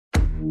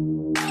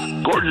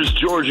Gorgeous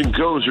George and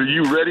Goes, are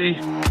you ready?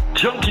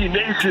 Junkie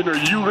Nation, are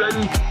you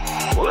ready?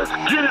 Well, let's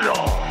get it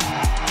on.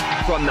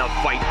 From the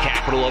fight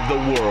capital of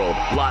the world,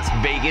 Las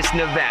Vegas,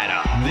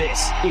 Nevada,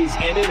 this is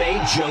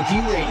MMA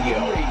Junkie Radio.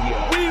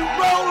 We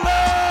rollin'!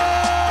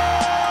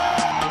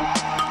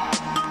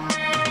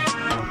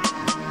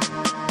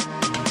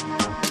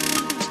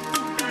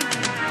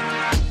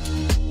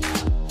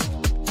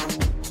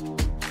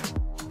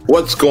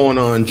 What's going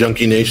on,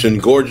 Junkie Nation?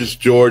 Gorgeous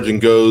George and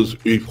Goes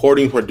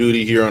reporting for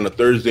duty here on a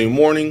Thursday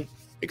morning.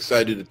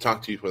 Excited to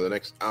talk to you for the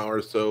next hour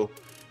or so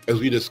as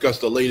we discuss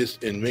the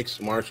latest in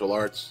mixed martial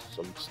arts,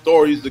 some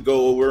stories to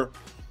go over,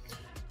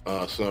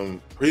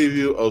 some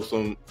preview of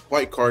some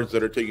fight cards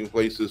that are taking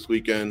place this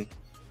weekend,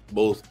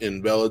 both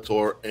in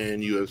Bellator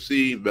and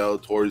UFC.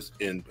 Bellator's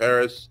in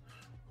Paris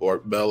for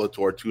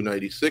Bellator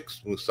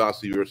 296,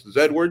 Mousasi versus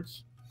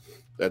Edwards.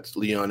 That's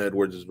Leon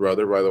Edwards'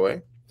 brother, by the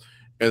way.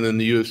 And then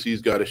the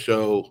UFC's got a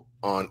show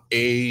on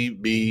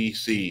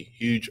ABC.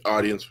 Huge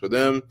audience for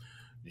them.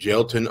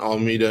 Jailton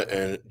Almeida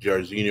and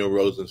Jairzinho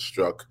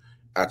Rosenstruck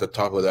at the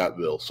top of that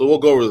bill. So we'll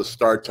go over the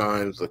start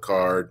times, the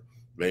card,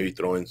 maybe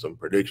throw in some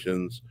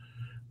predictions.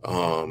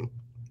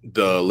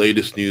 The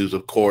latest news,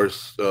 of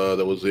course,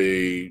 there was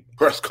a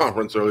press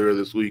conference earlier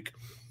this week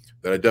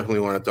that I definitely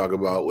want to talk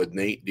about with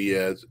Nate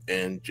Diaz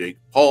and Jake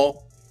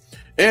Paul.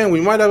 And we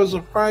might have a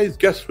surprise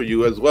guest for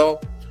you as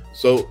well.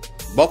 So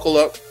buckle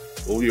up.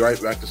 We'll be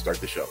right back to start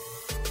the show.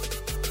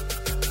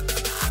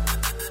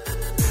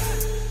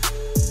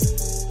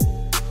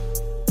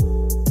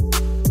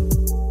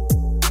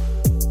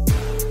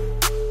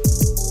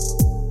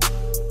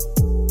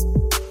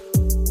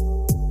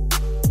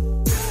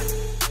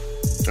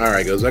 All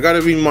right, guys, I got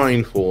to be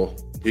mindful.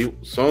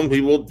 Some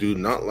people do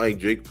not like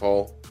Jake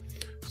Paul.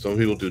 Some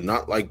people do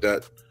not like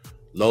that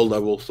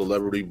low-level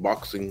celebrity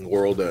boxing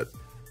world that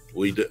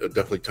we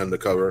definitely tend to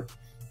cover.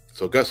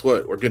 So guess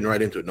what? We're getting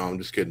right into it. No, I'm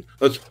just kidding.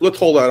 Let's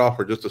hold that off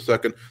for just a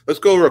second. Let's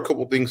go over a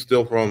couple things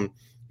still from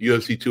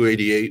UFC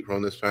 288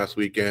 from this past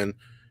weekend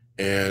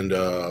and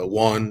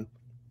one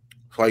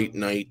Fight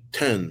Night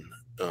 10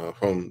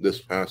 from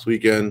this past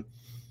weekend.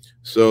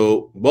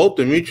 So both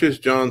Demetrius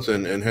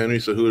Johnson and Henry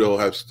Cejudo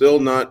have still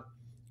not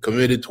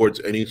committed towards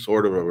any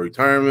sort of a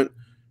retirement.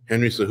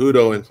 Henry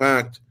Cejudo, in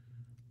fact,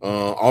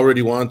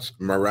 already wants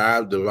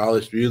Merab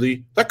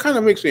Dvalishvili. That kind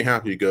of makes me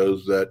happy,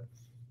 goes that.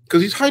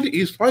 Because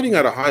he's fighting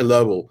at a high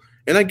level,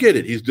 and I get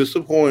it. He's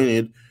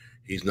disappointed.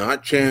 He's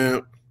not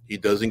champ. He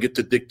doesn't get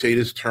to dictate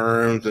his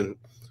terms and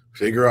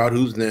figure out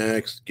who's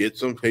next, get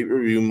some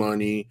pay-per-view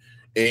money,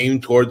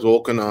 aim towards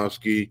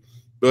Volkanovski.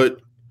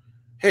 But,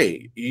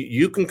 hey,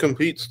 you can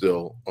compete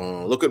still.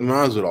 Look at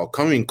Masvidal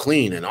coming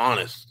clean and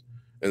honest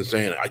and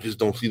saying, I just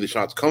don't see the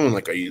shots coming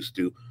like I used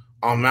to.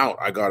 I'm out.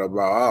 I got to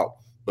bow out.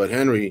 But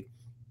Henry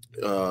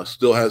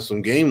still has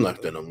some game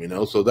left in him, you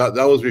know. So that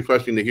was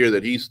refreshing to hear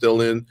that he's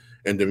still in.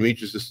 And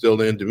Demetrius is still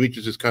in.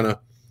 Demetrius is kind of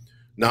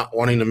not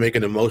wanting to make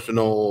an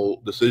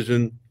emotional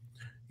decision.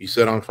 He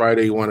said on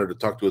Friday he wanted to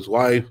talk to his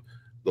wife.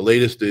 The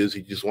latest is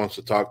he just wants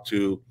to talk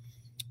to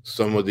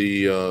some of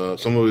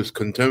his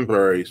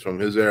contemporaries from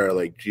his era,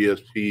 like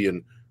GSP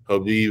and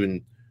Habib,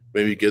 and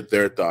maybe get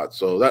their thoughts.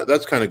 So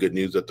that's kind of good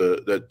news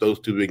that those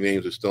two big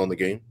names are still in the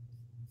game.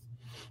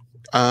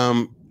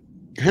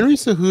 Henry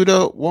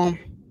Cejudo, well,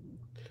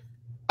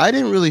 I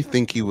didn't really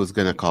think he was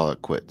going to call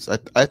it quits.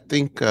 I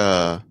think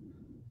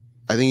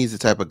he's the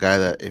type of guy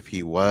that if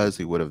he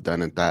would have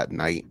done it that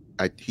night.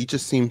 He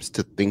just seems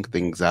to think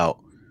things out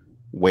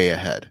way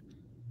ahead.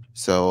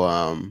 So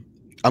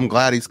I'm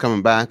glad he's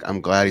coming back.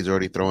 I'm glad he's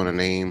already throwing a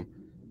name.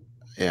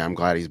 Yeah, I'm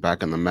glad he's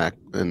back in the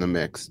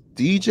mix.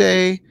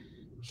 DJ,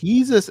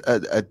 he's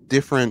a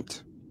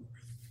different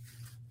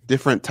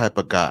type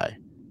of guy.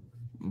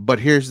 But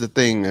here's the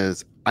thing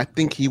is, I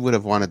think he would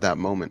have wanted that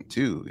moment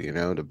too, you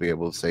know, to be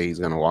able to say he's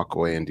going to walk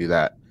away and do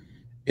that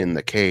in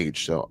the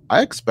cage. So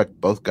I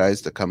expect both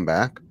guys to come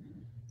back.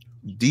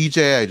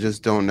 DJ, I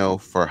just don't know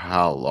for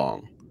how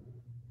long,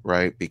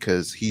 right?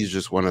 Because he's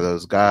just one of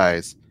those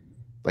guys.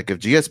 Like if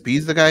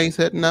GSP's the guy he's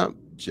hitting up,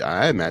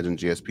 I imagine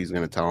GSP's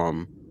going to tell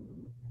him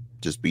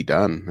just be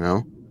done, you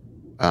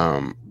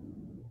know?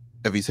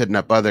 If he's hitting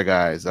up other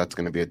guys, that's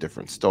going to be a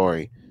different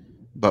story.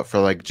 But for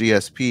like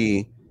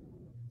GSP,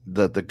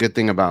 the good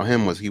thing about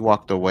him was he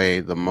walked away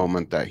the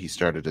moment that he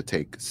started to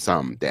take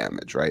some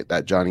damage, right?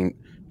 That Johnny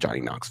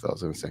Knoxville, I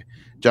was going to say.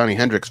 Johnny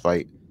Hendricks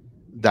fight,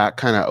 that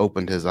kind of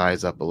opened his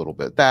eyes up a little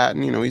bit. That,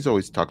 and, you know, he's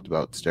always talked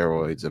about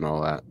steroids and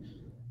all that.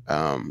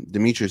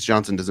 Demetrius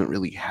Johnson doesn't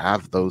really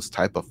have those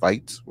type of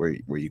fights where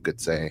you could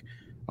say,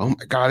 oh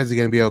my God, is he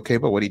going to be okay?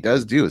 But what he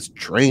does do is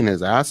train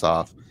his ass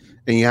off.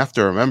 And you have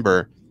to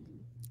remember,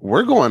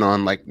 we're going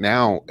on like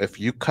now, if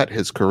you cut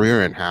his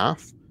career in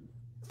half,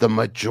 the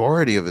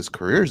majority of his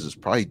careers has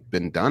probably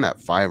been done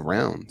at 5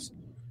 rounds,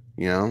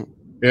 you know?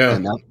 Yeah,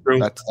 and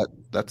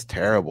that's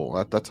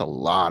terrible. That's a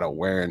lot of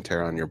wear and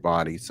tear on your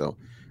body. So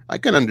I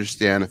can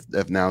understand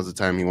if now's the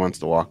time he wants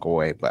to walk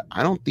away, but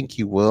I don't think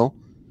he will,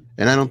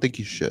 and I don't think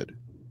he should.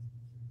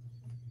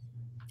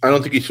 I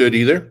don't think he should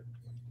either.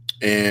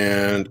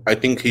 And I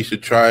think he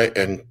should try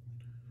and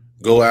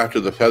go after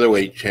the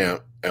featherweight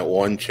champ at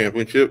one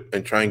championship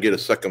and try and get a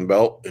second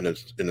belt in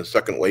a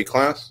second weight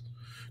class.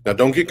 Now,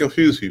 don't get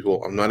confused,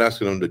 people. I'm not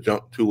asking them to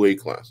jump 2 weight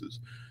classes.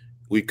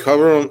 We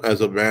cover them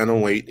as a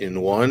bantamweight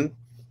in one,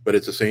 but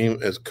it's the same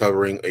as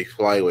covering a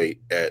flyweight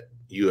at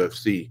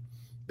UFC.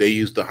 They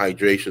use the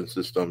hydration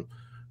system,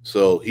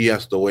 so he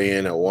has to weigh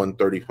in at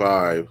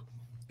 135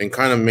 and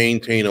kind of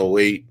maintain a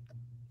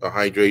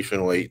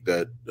hydration weight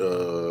that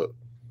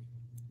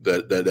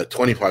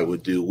 25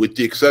 would do, with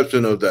the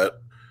exception of that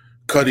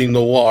cutting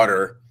the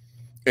water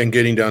and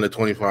getting down to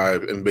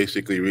 25 and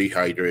basically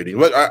rehydrating.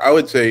 But I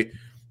would say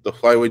the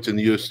flyweights in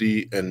the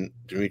UFC and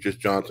Demetrius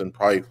Johnson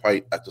probably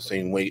fight at the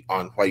same weight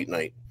on fight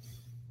night.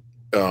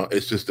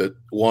 It's just that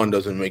one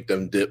doesn't make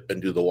them dip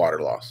and do the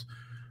water loss.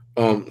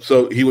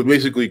 So he would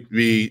basically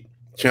be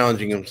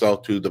challenging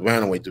himself to the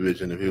bantamweight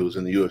division if he was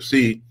in the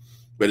UFC,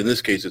 but in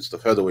this case, it's the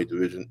featherweight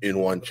division in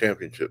one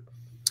championship.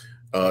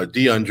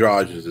 De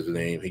Andrade is his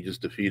name. He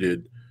just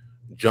defeated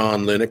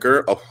John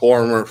Lineker, a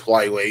former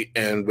flyweight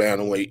and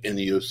bantamweight in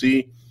the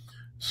UFC.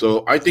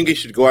 So I think he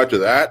should go after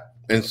that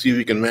and see if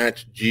he can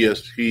match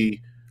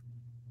GSP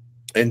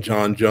and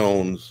John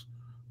Jones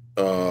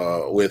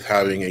with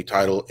having a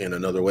title in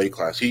another weight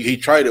class. He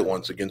tried it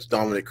once against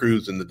Dominic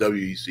Cruz in the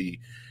WEC,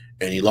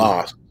 and he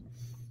lost.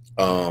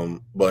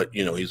 But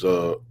you know,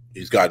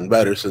 he's gotten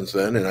better since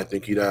then, and I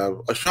think he'd have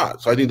a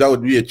shot. So I think that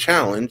would be a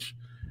challenge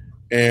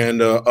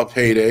and a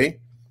payday,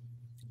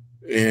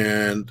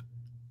 and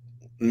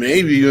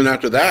maybe even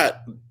after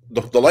that,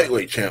 the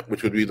lightweight champ,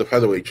 which would be the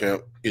featherweight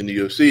champ in the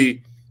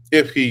UFC,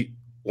 if he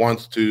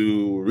wants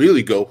to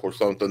really go for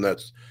something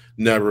that's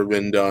never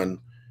been done,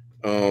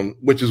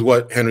 which is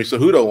what Henry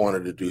Cejudo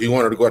wanted to do. He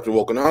wanted to go after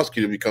Volkanovski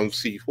to become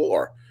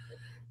C4,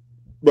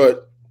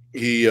 but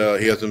he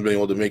hasn't been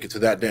able to make it to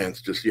that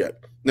dance just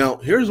yet. Now,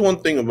 here's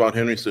one thing about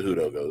Henry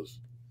Cejudo goes,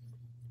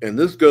 and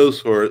this goes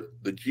for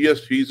the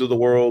GSPs of the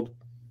world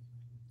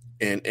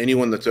and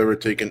anyone that's ever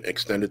taken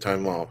extended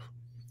time off.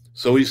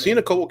 So we've seen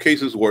a couple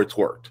cases where it's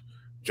worked.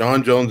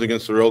 John Jones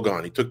against Cyril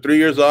Gane. He took 3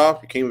 years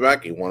off. He came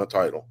back. He won a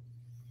title.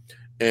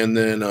 And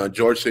then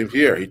George St.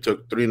 Pierre. He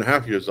took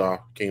 3.5 years off,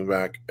 came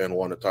back, and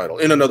won a title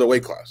in another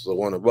weight class, the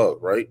one above,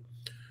 right?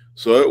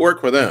 So it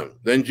worked for them.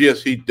 Then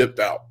GSP dipped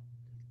out.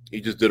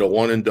 He just did a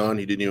one and done.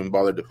 He didn't even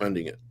bother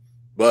defending it.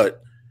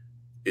 But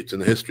it's in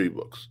the history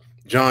books.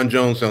 John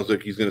Jones sounds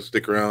like he's going to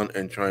stick around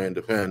and try and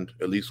defend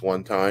at least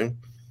one time.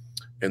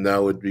 And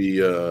that would be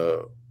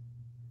a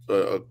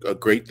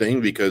great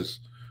thing, because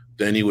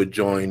then he would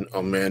join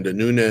Amanda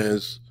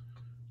Nunes,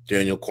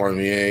 Daniel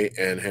Cormier,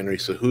 and Henry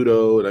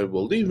Cejudo, and I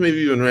believe maybe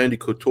even Randy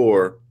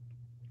Couture.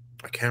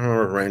 I can't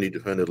remember if Randy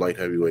defended light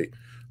heavyweight.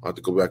 I'll have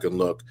to go back and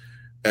look.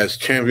 As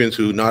champions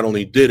who not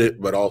only did it,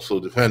 but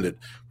also defended.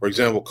 For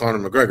example,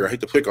 Conor McGregor. I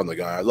hate to pick on the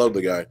guy. I love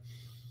the guy.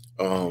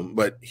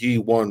 But he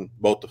won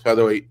both the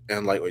featherweight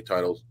and lightweight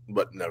titles,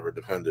 but never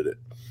defended it.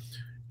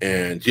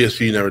 And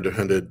GSP never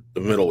defended the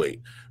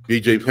middleweight.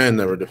 BJ Penn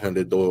never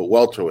defended the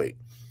welterweight.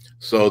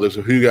 So there's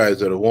a few guys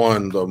that have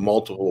won the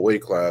multiple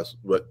weight class,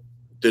 but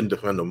didn't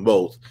defend them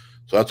both.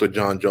 So that's what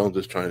John Jones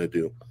is trying to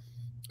do.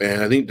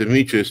 And I think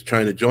Demetrius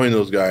trying to join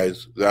those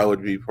guys, that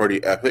would be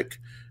pretty epic.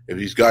 If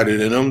he's got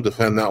it in him,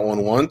 defend that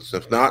one once.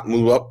 If not,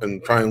 move up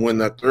and try and win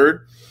that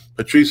third.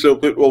 Patricio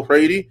Pitbull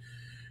Brady,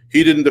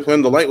 he didn't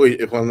defend the lightweight,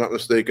 if I'm not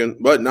mistaken,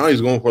 but now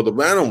he's going for the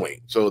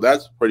bantamweight. So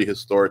that's pretty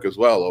historic as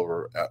well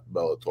over at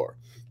Bellator.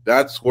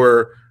 That's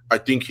where I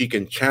think he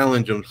can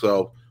challenge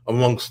himself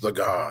amongst the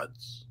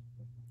gods.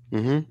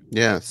 Mm-hmm.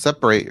 Yeah,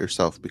 separate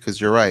yourself, because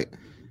you're right.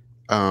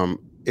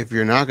 If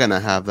you're not going to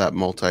have that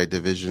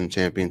multi-division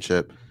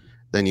championship,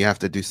 then you have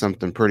to do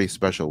something pretty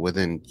special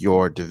within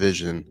your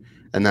division,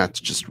 and that's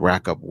just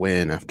rack up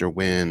win after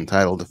win,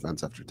 title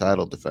defense after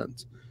title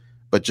defense.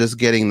 But just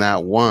getting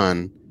that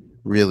one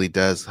really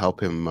does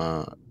help him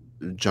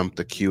jump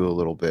the queue a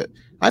little bit.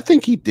 I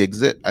think he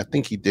digs it. I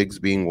think he digs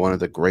being one of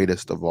the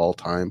greatest of all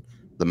time,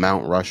 the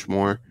Mount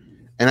Rushmore.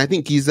 And I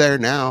think he's there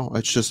now.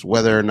 It's just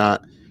whether or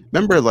not,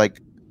 remember, like,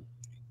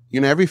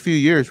 you know, every few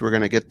years we're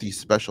going to get these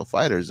special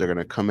fighters. They're going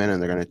to come in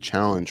and they're going to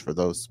challenge for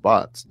those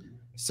spots.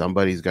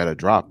 Somebody's got to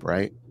drop,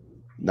 right?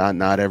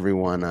 Not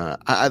everyone.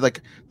 I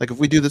like if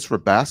we do this for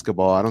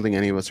basketball, I don't think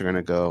any of us are going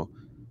to go,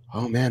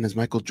 oh man, is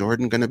Michael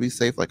Jordan going to be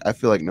safe? Like, I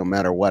feel like no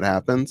matter what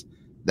happens,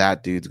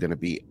 that dude's going to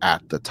be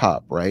at the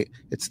top, right?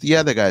 It's the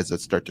other guys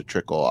that start to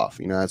trickle off.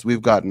 You know, as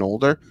we've gotten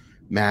older,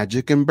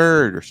 Magic and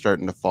Bird are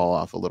starting to fall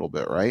off a little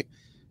bit, right?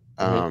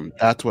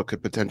 That's what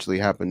could potentially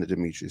happen to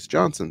Demetrius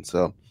Johnson.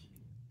 So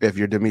if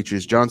you're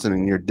Demetrius Johnson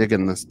and you're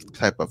digging this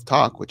type of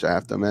talk, which I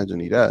have to imagine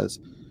he does,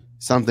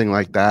 something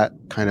like that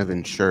kind of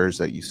ensures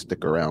that you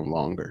stick around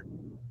longer.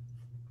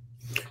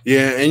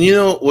 Yeah, and you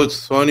know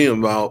what's funny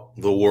about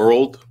the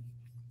world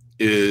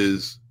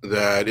is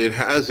that it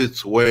has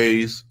its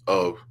ways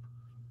of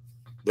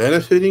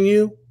benefiting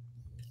you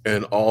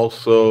and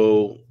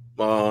also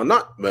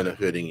not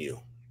benefiting you.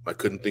 I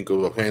couldn't think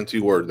of a fancy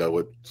word that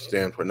would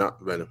stand for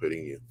not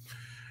benefiting you.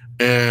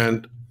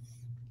 And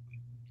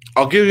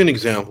I'll give you an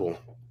example.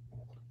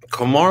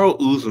 Kamaru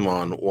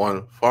Usman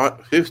won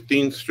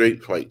 15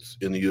 straight fights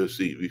in the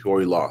UFC before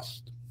he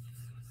lost.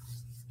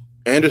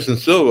 Anderson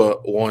Silva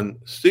won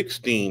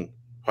 16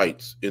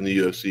 fights in the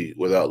UFC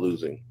without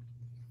losing.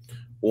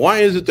 Why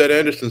is it that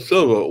Anderson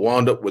Silva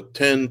wound up with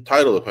 10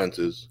 title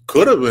defenses?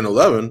 Could have been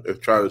 11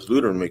 if Travis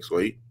Lutter makes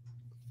weight,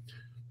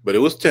 but it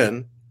was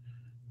 10.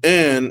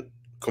 And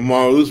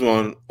Kamaru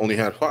Usman only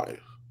had 5.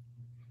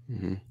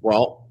 Mm-hmm.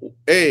 Well,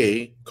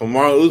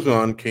 Kamaru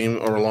Usman came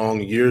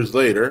along years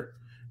later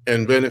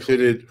and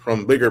benefited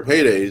from bigger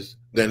paydays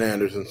than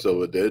Anderson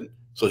Silva did.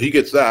 So he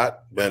gets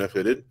that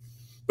benefited.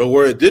 But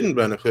where it didn't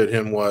benefit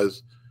him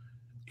was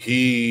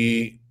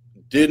he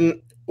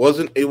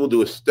wasn't able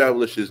to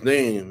establish his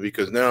name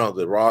because now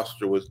the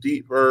roster was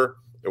deeper.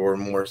 There were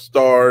more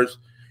stars.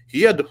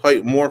 He had to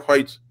fight more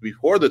fights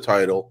before the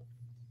title.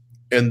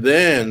 And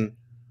then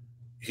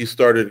he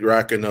started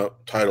racking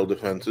up title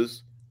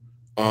defenses.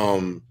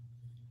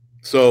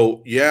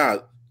 So, yeah,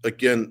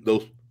 again,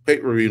 those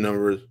pay-per-view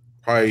numbers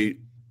probably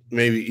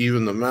maybe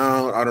even them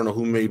out. I don't know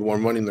who made more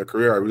money in their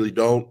career. I really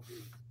don't.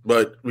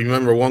 But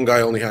remember, one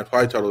guy only had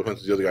 5 title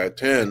defenses, the other guy had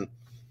 10.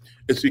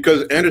 It's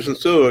because Anderson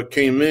Silva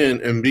came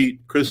in and beat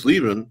Chris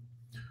Lieben,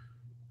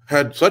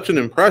 had such an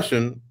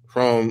impression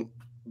from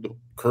the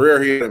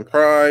career he had in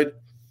Pride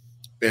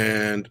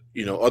and,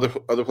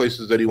 other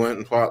places that he went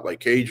and fought, like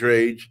Cage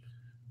Rage,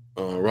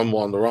 Rumble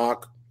on the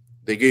Rock.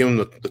 They gave him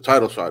the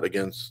title shot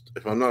against,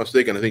 if I'm not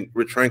mistaken, I think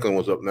Rich Franklin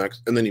was up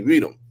next, and then he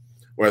beat him.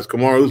 Whereas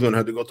Kamaru Usman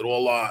had to go through a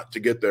lot to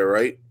get there,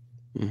 right?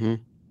 Mm-hmm.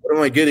 What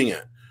am I getting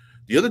at?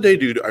 The other day,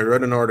 dude, I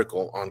read an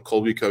article on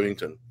Colby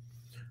Covington,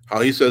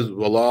 how he says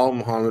Bilal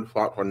Muhammad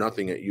fought for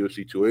nothing at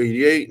UFC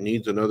 288,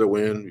 needs another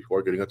win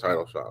before getting a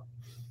title shot.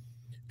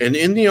 And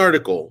in the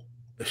article,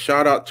 a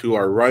shout out to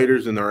our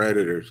writers and our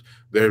editors.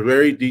 They're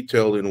very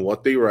detailed in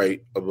what they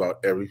write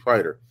about every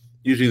fighter.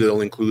 Usually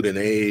they'll include an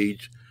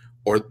age,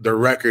 or the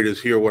record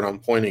is here what I'm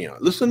pointing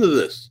out. Listen to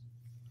this.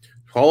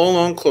 Follow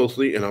along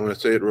closely, and I'm going to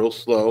say it real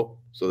slow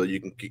so that you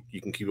can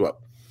keep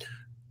up.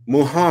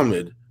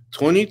 Muhammad,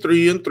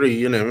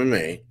 23-3 in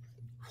MMA,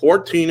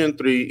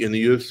 14-3 in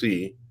the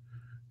UFC,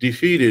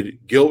 defeated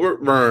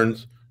Gilbert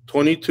Burns,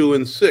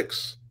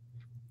 22-6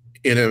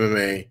 in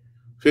MMA,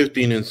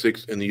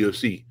 15-6 in the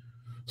UFC.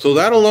 So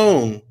that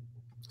alone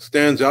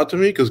stands out to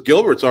me because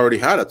Gilbert's already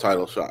had a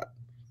title shot.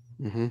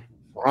 Mm-hmm.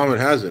 Muhammad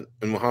hasn't,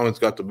 and Muhammad's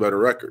got the better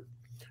record.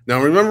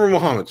 Now, remember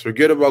Muhammad's.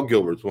 Forget about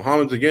Gilbert's.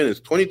 Muhammad's, again,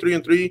 is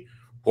 23-3,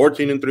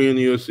 14-3 in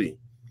the UFC.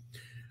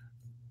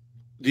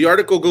 The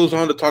article goes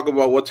on to talk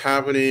about what's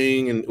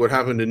happening and what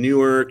happened in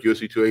Newark,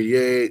 UFC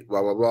 288,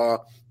 blah, blah, blah.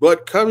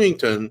 But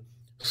Covington,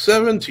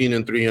 17-3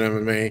 in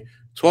MMA,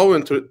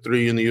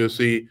 12-3 in the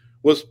UFC,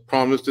 was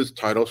promised his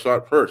title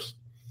shot first.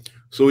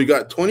 So we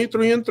got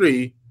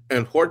 23-3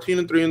 and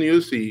 14-3 in the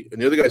UFC,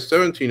 and the other guy's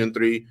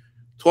 17-3,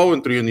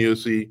 12-3 in the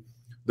UFC.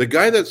 The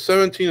guy that's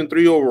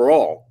 17-3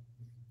 overall,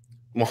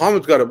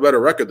 Muhammad's got a better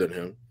record than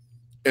him.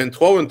 And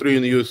 12-3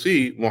 in the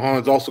UFC,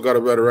 Muhammad's also got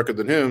a better record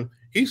than him.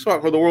 He's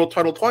fought for the world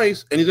title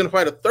twice, and he's going to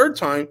fight a third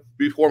time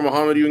before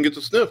Muhammad even gets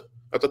a sniff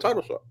at the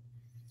title shot.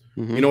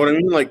 Mm-hmm. You know what I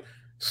mean? Like,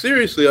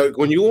 seriously, like,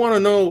 when you want to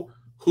know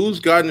who's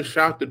gotten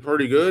shafted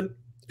pretty good,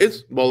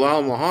 it's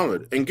Bilal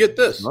Muhammad. And get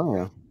this. Oh,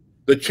 yeah.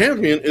 The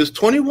champion is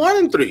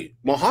 21-3.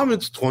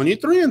 Muhammad's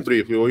 23-3,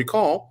 if you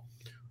recall.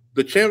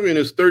 The champion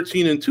is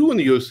 13-2 in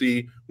the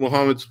UFC.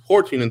 Muhammad's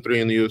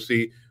 14-3 in the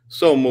UFC.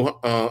 So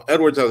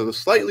Edwards has a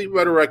slightly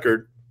better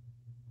record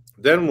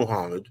than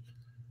Muhammad,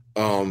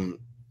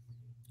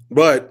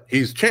 but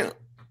he's champ.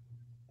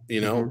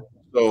 Mm-hmm.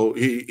 So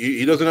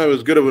he doesn't have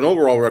as good of an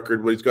overall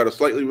record, but he's got a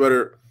slightly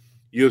better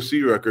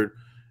UFC record,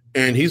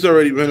 and he's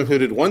already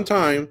benefited one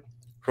time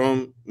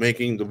from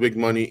making the big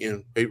money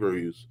in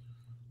pay-per-views.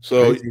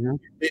 So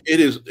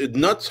it's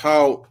nuts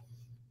how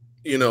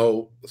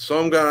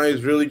some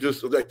guys really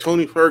just, like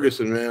Tony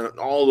Ferguson, man,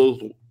 all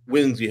those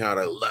wins he had,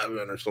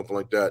 11 or something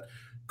like that,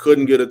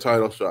 couldn't get a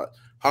title shot.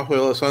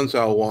 Rafael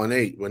Assunção won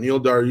 8.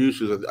 Beneil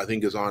Dariush, I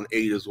think, is on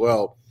 8 as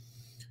well,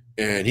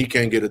 and he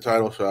can't get a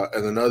title shot.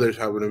 And then others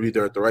happen to be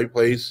there at the right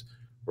place,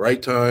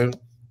 right time,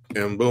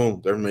 and boom,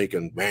 they're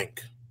making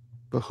bank.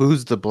 But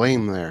who's to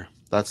blame there?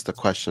 That's the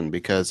question,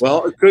 because it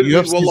could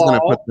UFC's be going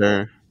to put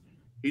their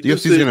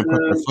UFC's going to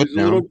put their foot down.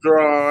 down. A little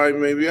dry,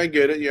 maybe. I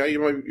get it. Yeah,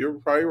 you're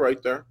probably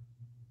right there.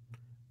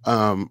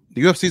 The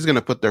UFC's going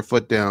to put their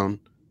foot down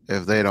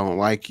if they don't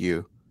like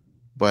you,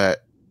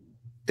 but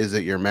is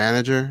it your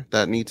manager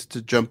that needs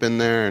to jump in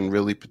there and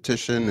really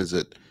petition? Is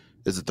it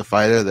the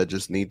fighter that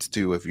just needs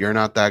to, if you're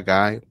not that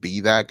guy,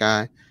 be that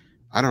guy?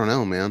 I don't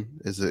know, man.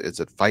 Is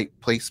it fight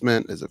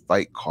placement? Is it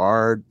fight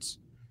cards?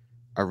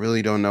 I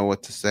really don't know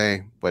what to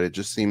say, but it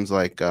just seems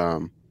like,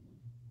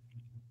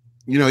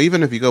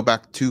 even if you go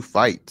back 2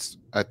 fights,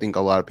 I think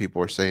a lot of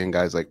people are saying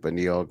guys like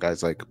Beneil,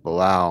 guys like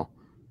Bilal,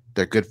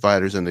 they're good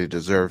fighters and they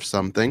deserve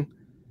something.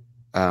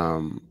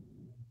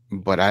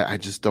 But I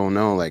just don't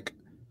know. Like,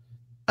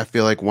 I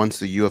feel like once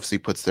the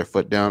UFC puts their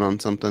foot down on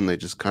something, they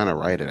just kind of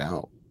write it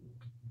out.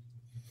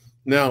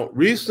 Now,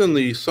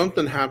 recently,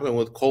 something happened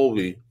with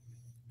Colby,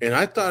 and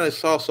I thought I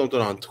saw something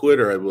on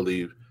Twitter, I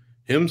believe.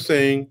 him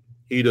saying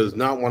he does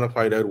not want to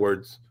fight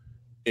Edwards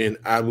in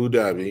Abu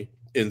Dhabi.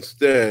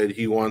 Instead,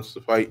 he wants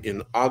to fight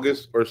in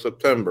August or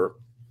September,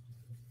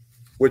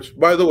 which,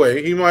 by the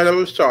way, he might have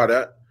a shot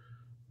at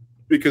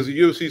because the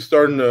UFC is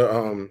starting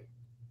to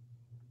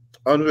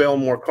unveil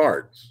more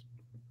cards.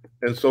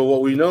 And so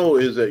what we know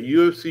is that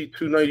UFC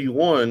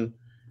 291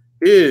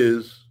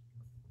 is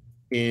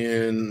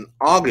in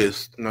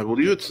August, and I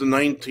believe it's the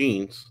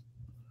 19th,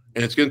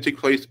 and it's going to take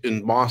place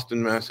in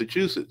Boston,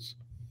 Massachusetts.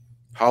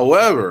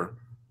 However,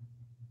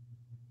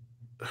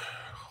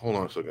 hold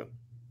on a second.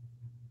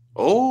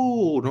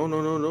 Oh,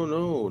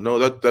 no,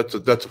 that's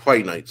a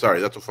fight night. Sorry,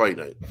 that's a fight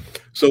night.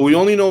 So we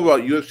only know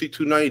about UFC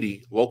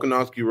 290,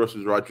 Volkanovski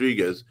versus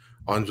Rodriguez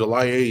on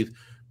July 8th.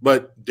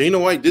 But Dana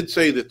White did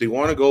say that they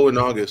want to go in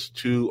August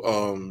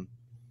to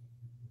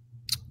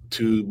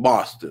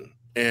Boston,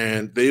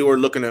 and they were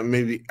looking at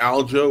maybe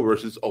Aljo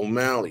versus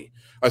O'Malley.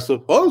 I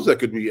suppose that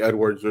could be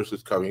Edwards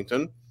versus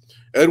Covington.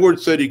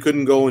 Edwards said he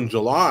couldn't go in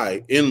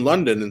July in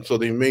London, and so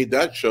they made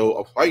that show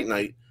a fight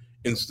night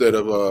instead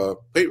of a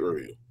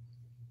pay-per-view.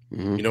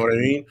 Mm-hmm. You know what I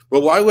mean?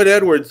 But why would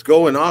Edwards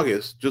go in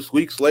August, just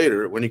weeks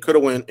later, when he could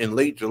have went in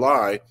late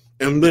July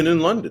and been in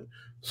London?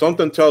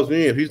 Something tells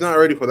me if he's not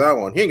ready for that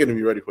one, he ain't going to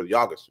be ready for the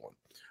August one.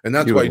 And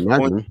that's why he's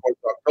going towards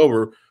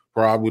October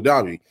for Abu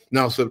Dhabi.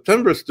 Now,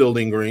 September is still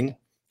lingering.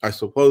 I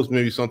suppose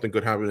maybe something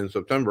could happen in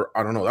September.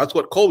 I don't know. That's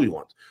what Colby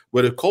wants.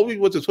 But if Colby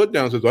puts his foot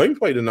down and says, I ain't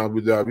fighting in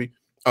Abu Dhabi,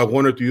 I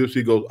wonder if the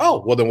UFC goes,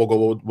 oh, well, then we'll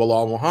go with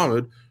Bilal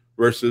Muhammad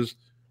versus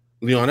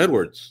Leon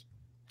Edwards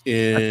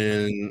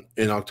in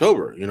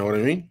October. You know what I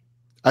mean?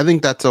 I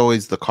think that's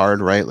always the card,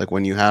 right? Like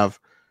when you have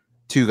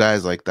two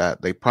guys like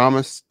that, they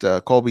promised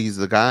Colby's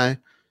the guy,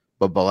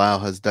 but Bilal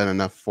has done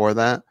enough for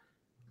that.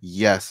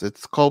 Yes,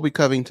 it's Colby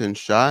Covington's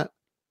shot,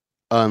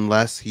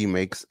 unless he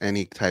makes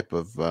any type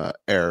of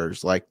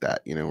errors like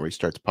that, you know, where he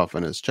starts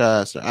puffing his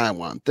chest, or I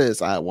want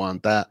this, I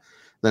want that.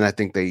 Then I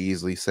think they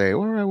easily say,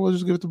 all right, we'll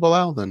just give it to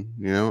Bilal then.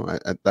 You know,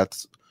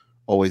 that's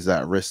always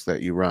that risk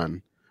that you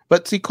run.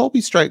 But see, Colby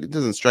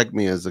doesn't strike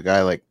me as a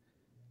guy like,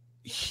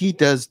 he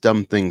does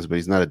dumb things, but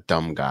he's not a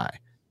dumb guy.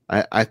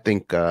 I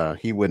think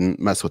he wouldn't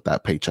mess with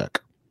that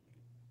paycheck.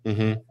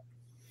 Mm-hmm.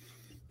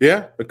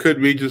 Yeah, it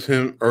could be just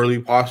him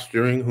early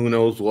posturing, who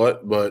knows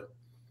what. But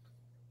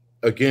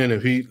again,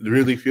 if he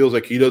really feels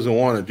like he doesn't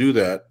want to do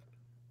that,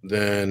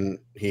 then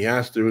he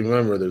has to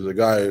remember there's a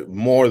guy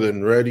more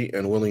than ready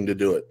and willing to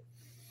do it.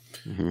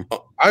 Mm-hmm.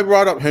 I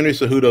brought up Henry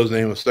Cejudo's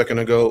name a second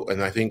ago,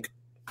 and I think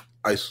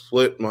I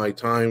split my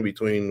time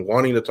between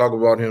wanting to talk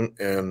about him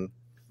and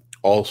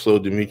also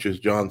Demetrius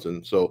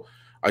Johnson. So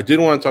I did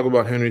want to talk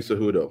about Henry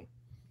Cejudo.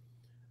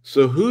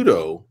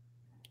 Cejudo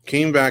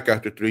came back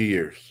after 3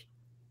 years.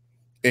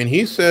 And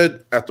he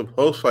said at the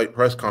post-fight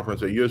press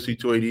conference at UFC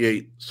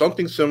 288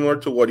 something similar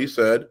to what he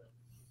said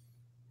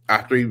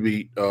after he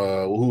beat,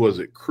 who was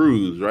it?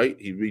 Cruz, right?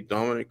 He beat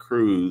Dominic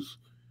Cruz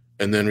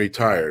and then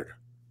retired.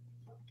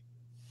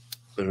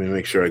 Let me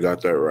make sure I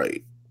got that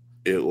right.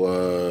 It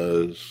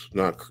was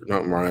not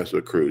Marias,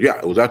 but Cruz. Yeah,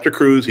 it was after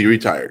Cruz. He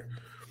retired.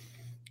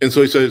 And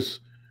so he says,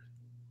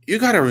 you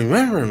got to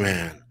remember,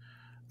 man,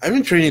 I've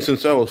been training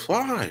since I was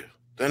 5.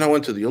 Then I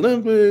went to the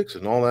Olympics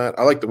and all that.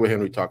 I like the way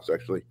Henry talks,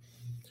 actually.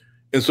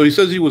 And so he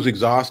says he was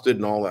exhausted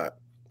and all that.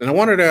 And I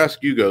wanted to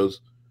ask you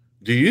guys,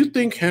 do you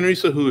think Henry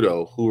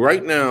Cejudo, who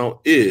right now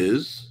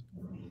is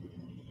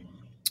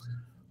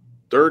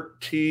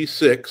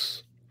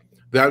 36,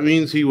 that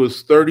means he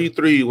was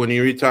 33 when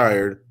he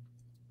retired,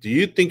 do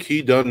you think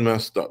he done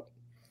messed up?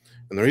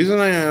 And the reason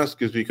I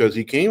ask is because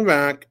he came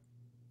back,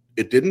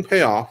 it didn't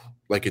pay off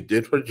like it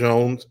did for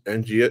Jones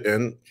and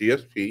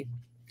GSP.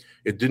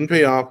 It didn't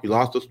pay off. He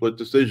lost a split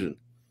decision.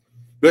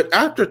 But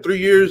after 3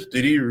 years,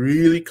 did he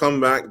really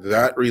come back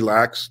that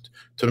relaxed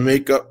to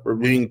make up for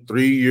being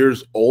 3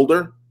 years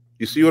older?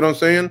 You see what I'm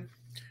saying?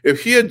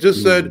 If he had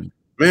just said,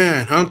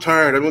 man, I'm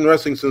tired. I've been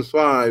wrestling since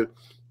 5,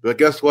 but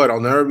guess what? I'll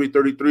never be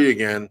 33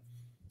 again.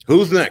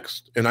 Who's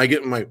next? And I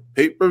get my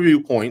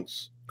pay-per-view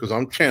points because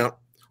I'm champ.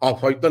 I'll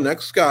fight the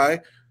next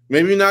guy.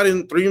 Maybe not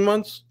in 3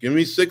 months. Give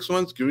me 6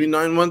 months. Give me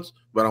 9 months.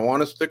 But I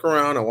want to stick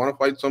around. I want to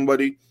fight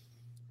somebody.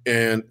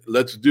 And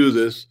let's do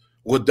this.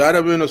 Would that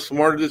have been a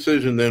smarter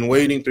decision than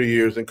waiting 3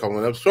 years and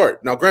coming up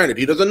short? Now, granted,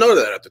 he doesn't know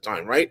that at the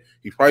time, right?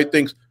 He probably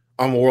thinks,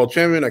 I'm a world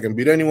champion. I can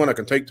beat anyone. I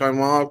can take time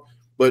off.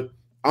 But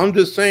I'm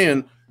just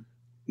saying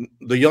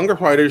the younger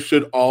fighters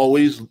should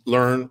always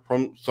learn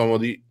from some of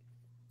the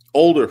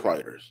older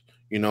fighters,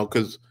 you know,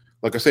 because,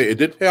 like I say, it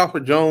did pay off for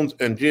Jones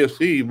and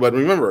GSP. But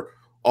remember,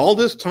 all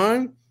this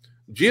time,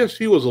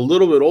 GSP was a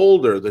little bit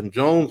older than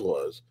Jones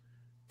was.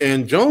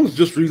 And Jones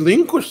just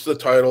relinquished the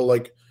title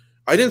like,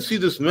 I didn't see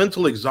this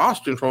mental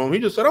exhaustion from him. He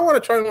just said, I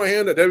want to try my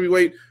hand at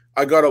heavyweight.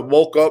 I got to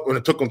bulk up, and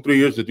it took him 3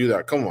 years to do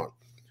that. Come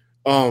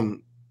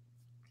on.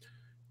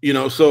 You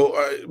know, so,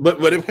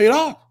 but it paid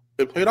off.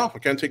 It paid off. I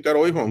can't take that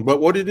away from him. But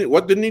what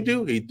didn't he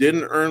do? He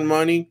didn't earn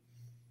money.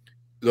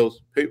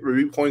 Those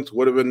pay-per-view points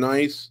would have been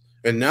nice.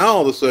 And now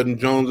all of a sudden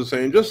Jones is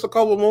saying, just a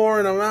couple more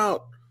and I'm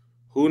out.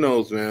 Who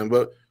knows, man?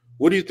 But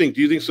what do you think?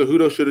 Do you think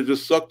Cejudo should have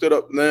just sucked it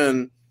up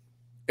then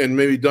and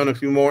maybe done a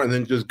few more and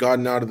then just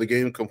gotten out of the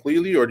game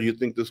completely? Or do you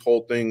think this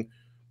whole thing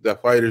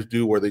that fighters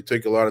do where they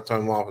take a lot of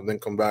time off and then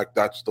come back,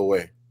 that's the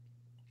way?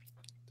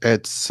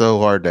 It's so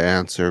hard to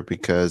answer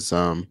because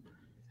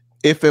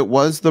if it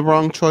was the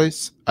wrong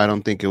choice, I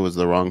don't think it was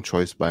the wrong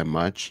choice by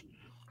much,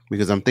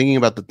 because I'm thinking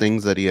about the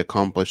things that he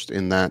accomplished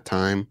in that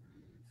time.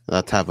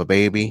 Let's have a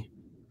baby,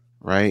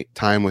 right?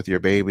 Time with your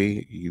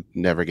baby, you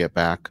never get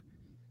back.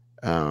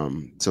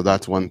 So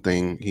that's one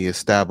thing. He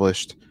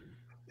established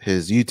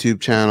his YouTube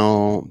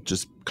channel,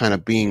 just kind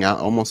of being out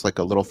almost like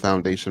a little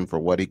foundation for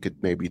what he could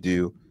maybe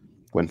do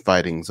when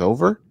fighting's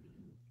over.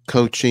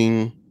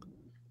 Coaching,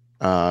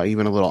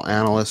 even a little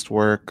analyst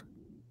work.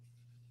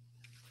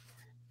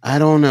 I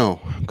don't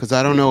know, because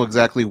I don't know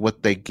exactly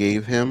what they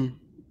gave him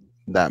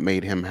that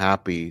made him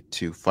happy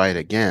to fight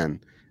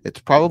again.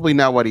 It's probably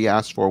not what he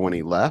asked for when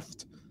he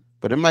left,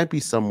 but it might be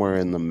somewhere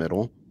in the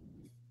middle.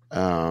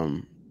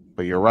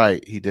 But you're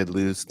right. He did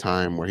lose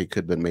time where he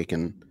could have been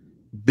making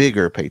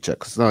bigger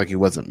paychecks. It's not like he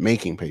wasn't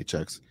making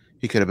paychecks.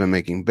 He could have been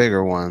making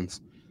bigger ones.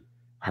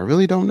 I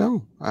really don't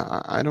know.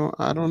 I don't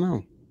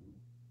know.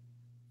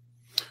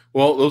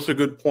 Well, those are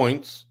good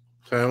points.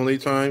 Family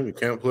time, you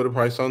can't put a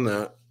price on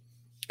that.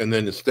 And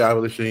then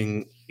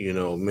establishing,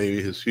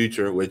 maybe his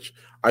future, which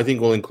I think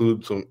will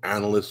include some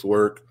analyst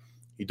work.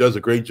 He does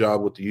a great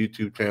job with the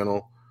YouTube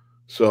channel.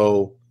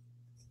 So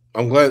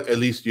I'm glad at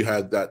least you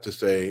had that to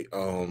say.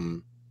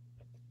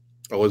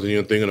 I wasn't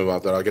even thinking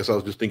about that. I guess I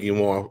was just thinking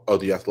more of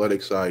the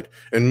athletic side.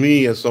 And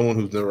me, as someone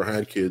who's never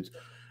had kids,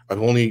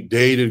 I've only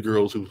dated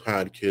girls who've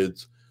had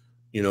kids,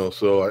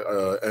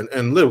 so I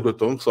and lived with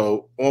them.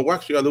 So, well,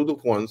 actually, I lived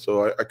with one,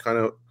 so I kind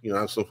of,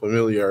 have some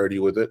familiarity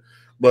with it.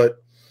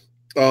 But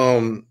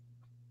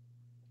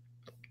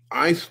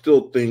I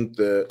still think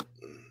that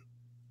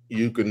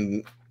you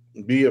can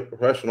be a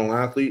professional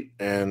athlete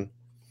and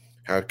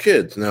have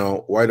kids.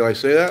 Now, why do I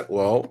say that?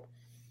 Well,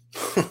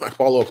 I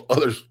follow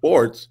other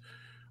sports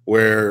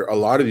where a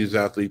lot of these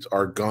athletes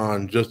are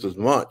gone just as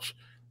much.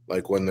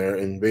 Like when they're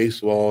in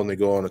baseball and they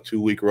go on a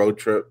 2-week road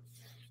trip,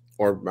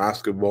 or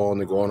basketball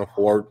and they go on a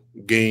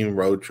 4-game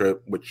road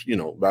trip, which,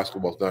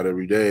 basketball's not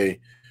every day,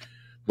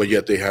 but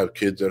yet they have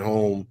kids at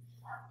home.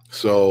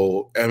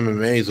 So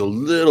MMA is a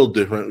little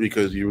different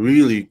because you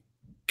really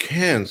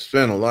can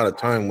spend a lot of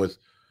time with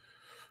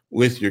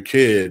your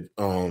kid.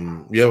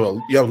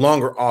 You have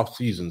longer off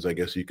seasons, I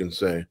guess you can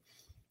say.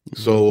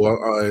 So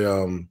I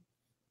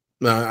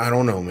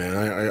don't know,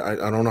 man.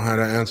 I don't know how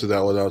to answer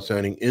that without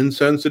sounding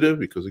insensitive,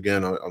 because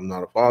again, I'm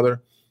not a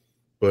father.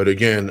 But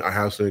again, I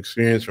have some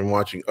experience from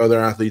watching other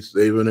athletes.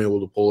 They've been able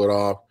to pull it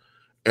off.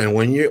 And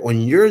when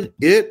you're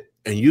it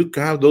and you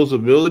have those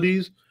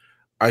abilities,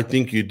 I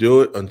think you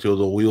do it until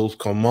the wheels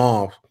come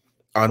off.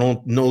 I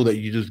don't know that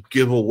you just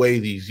give away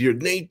these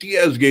years. Nate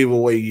Diaz gave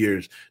away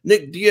years.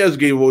 Nick Diaz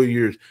gave away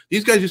years.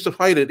 These guys used to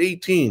fight at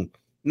 18,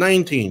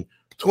 19,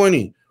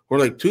 20, or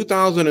like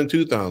 2,000 and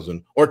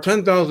 2,000, or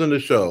 10,000 a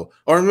show,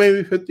 or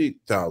maybe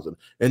 50,000.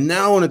 And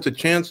now when it's a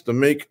chance to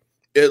make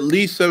at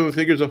least 7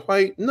 figures a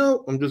fight,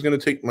 no, I'm just going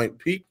to take my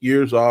peak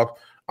years off.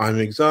 I'm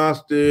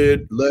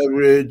exhausted,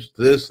 leverage,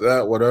 this,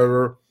 that,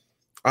 whatever.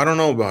 I don't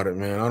know about it,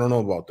 man. I don't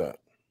know about that.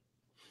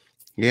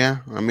 Yeah,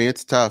 I mean,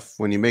 it's tough.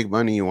 When you make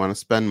money, you want to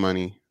spend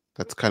money.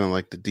 That's kind of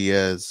like the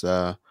Diaz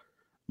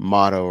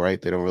motto,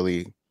 right?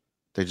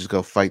 They just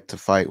go fight to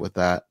fight with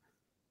that.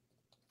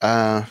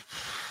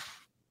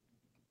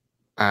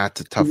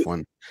 It's a tough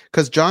one.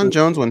 Because John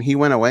Jones, when he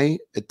went away,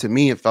 to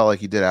me, it felt like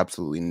he did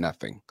absolutely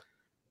nothing,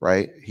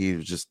 right? He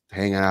was just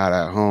hanging out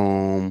at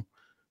home,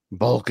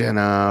 bulking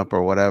up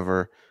or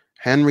whatever.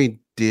 Henry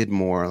did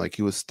more. Like,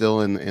 he was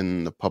still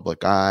in the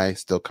public eye,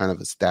 still kind of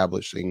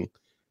establishing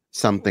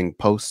something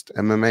post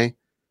MMA.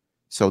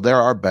 So there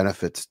are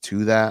benefits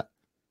to that.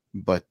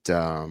 But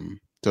so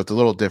it's a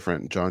little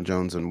different, John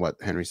Jones and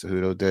what Henry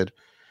Cejudo did.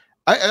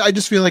 I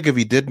just feel like if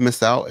he did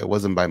miss out, it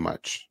wasn't by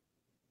much.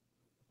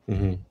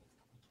 Mm-hmm.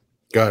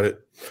 Got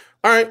it.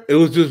 All right. It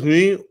was just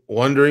me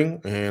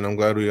wondering, and I'm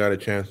glad we got a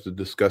chance to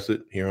discuss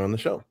it here on the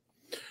show.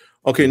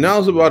 Okay,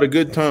 now's about a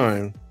good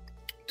time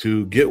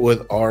to get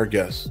with our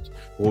guest.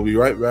 We'll be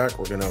right back.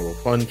 We're going to have a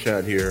fun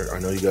chat here. I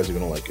know you guys are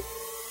going to like it.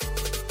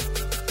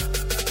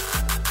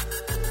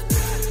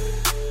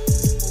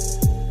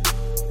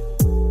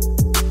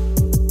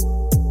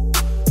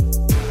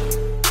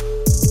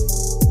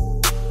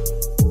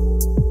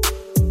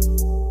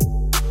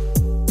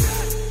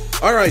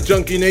 All right,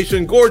 Junkie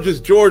Nation,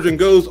 gorgeous George and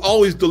Goes,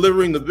 always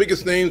delivering the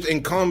biggest names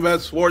in combat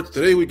sports.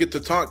 Today we get to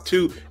talk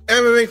to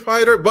MMA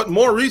fighter, but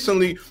more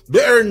recently,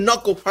 bare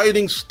knuckle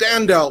fighting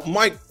standout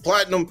Mike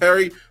Platinum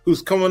Perry,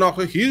 who's coming off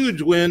a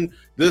huge win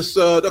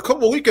a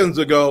couple weekends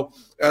ago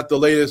at the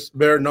latest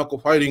bare knuckle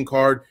fighting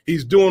card.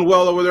 He's doing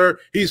well over there.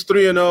 He's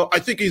 3-0. I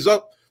think he's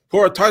up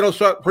for a title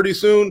shot pretty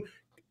soon.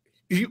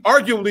 He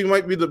arguably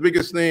might be the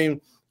biggest name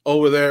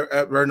over there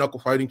at Bare Knuckle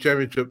Fighting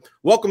Championship.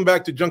 Welcome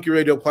back to Junkie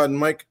Radio, Platinum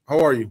Mike.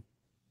 How are you?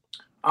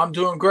 I'm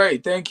doing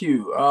great, thank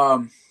you.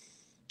 I'm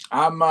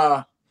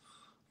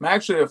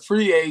actually a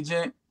free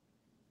agent.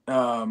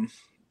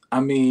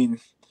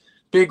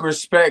 Big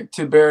respect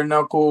to bare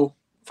knuckle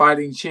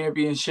fighting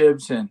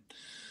championships and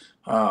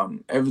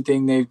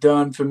everything they've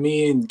done for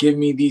me and give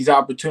me these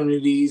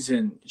opportunities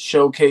and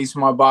showcase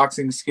my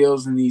boxing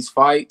skills in these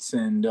fights.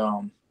 And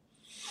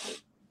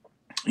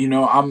you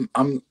know, I'm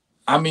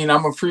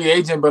a free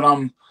agent, but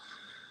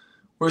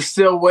we're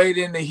still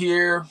waiting to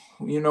hear,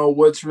 you know,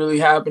 what's really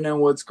happening,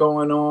 what's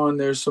going on.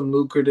 There's some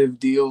lucrative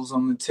deals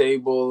on the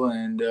table,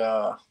 and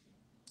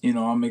you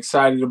know, I'm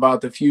excited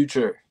about the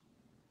future.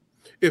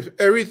 If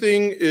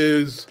everything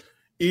is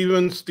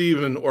even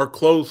Steven or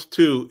close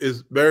to,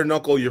 is bare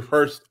knuckle your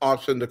first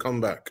option to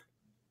come back?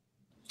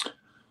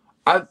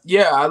 I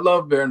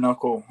love bare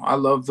knuckle. I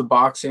love the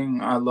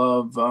boxing. I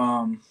love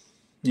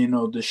you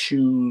know, the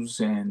shoes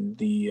and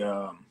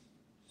the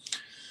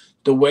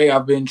way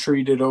I've been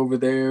treated over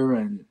there,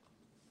 and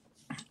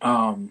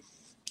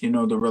you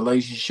know, the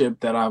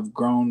relationship that I've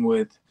grown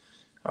with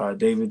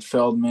David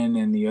Feldman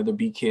and the other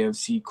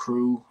BKFC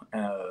crew.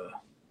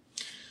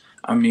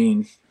 I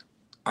mean,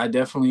 I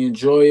definitely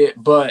enjoy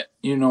it, but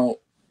you know,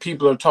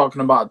 people are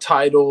talking about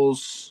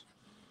titles,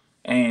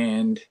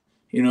 and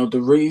you know,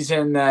 the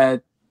reason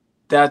that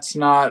that's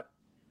not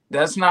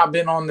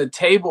been on the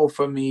table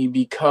for me,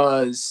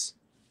 because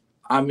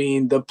I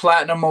mean, the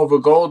platinum over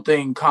gold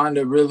thing kind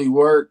of really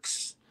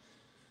works,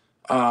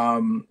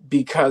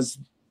 because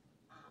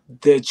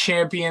the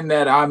champion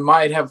that I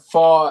might have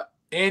fought,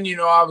 and you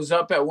know, I was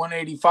up at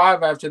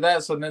 185 after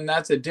that, so then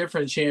that's a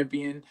different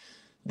champion.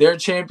 Their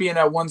champion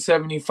at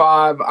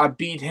 175, I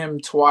beat him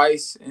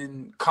twice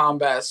in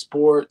combat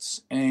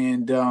sports,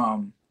 and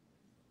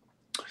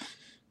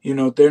you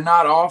know, they're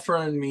not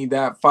offering me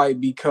that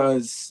fight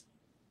because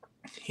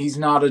he's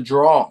not a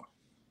draw.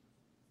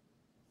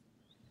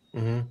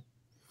 Mm-hmm.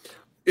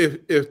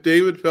 If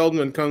David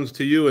Feldman comes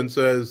to you and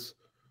says,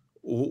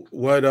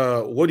 what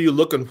are you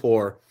looking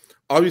for?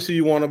 Obviously,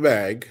 you want a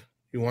bag.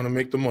 You want to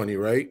make the money,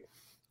 right?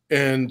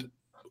 And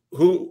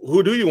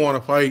who do you want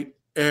to fight,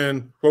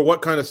 and for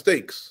what kind of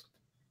stakes?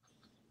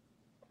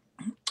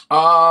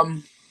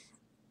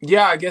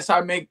 Yeah, I guess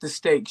I make the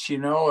stakes. You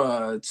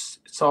know,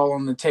 it's all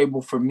on the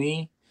table for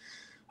me.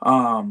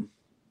 You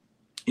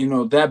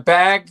know, that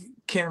bag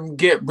can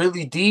get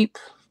really deep.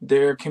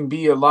 There can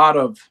be a lot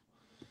of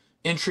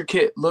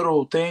intricate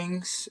little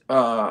things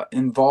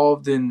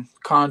involved in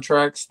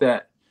contracts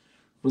that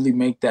really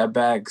make that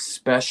bag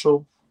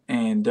special.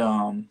 And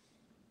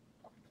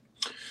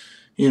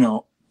you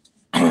know,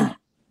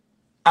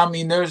 I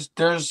mean,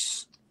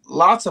 there's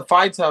lots of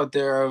fights out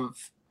there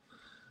of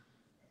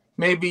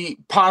maybe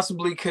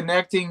possibly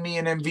connecting me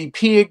and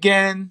MVP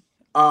again.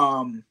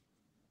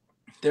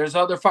 There's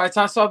other fights.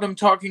 I saw them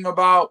talking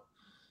about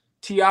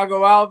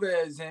Thiago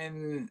Alves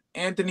and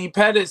Anthony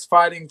Pettis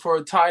fighting for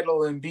a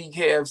title in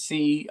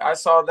BKFC. I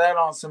saw that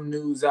on some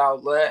news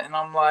outlet, and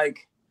I'm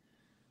like,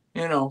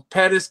 you know,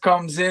 Pettis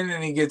comes in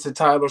and he gets a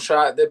title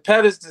shot. That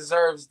Pettis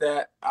deserves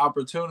that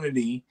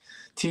opportunity.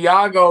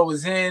 Thiago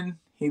was in,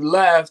 he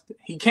left.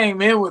 He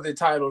came in with a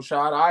title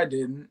shot. I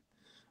didn't.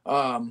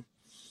 And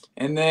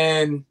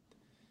then,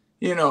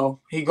 you know,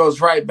 he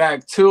goes right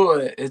back to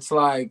it. It's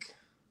like,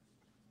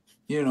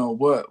 you know,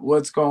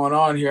 what's going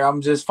on here?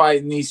 I'm just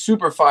fighting these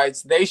super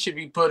fights. They should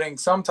be putting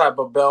some type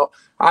of belt.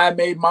 I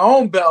made my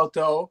own belt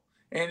though,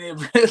 and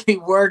it really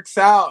works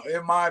out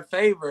in my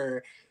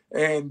favor.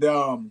 And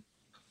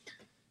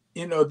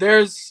you know,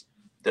 there's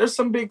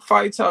some big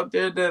fights out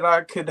there that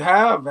I could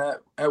have at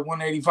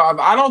 185.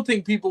 I don't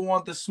think people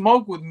want to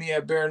smoke with me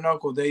at bare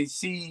knuckle. They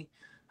see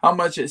how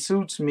much it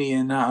suits me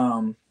and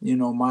you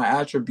know, my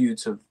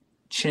attributes of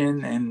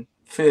chin and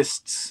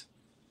fists.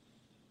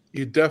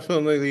 You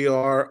definitely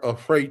are a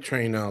freight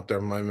train out there,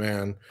 my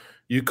man.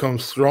 You come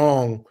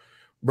strong,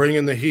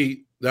 bringing the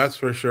heat, that's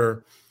for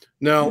sure.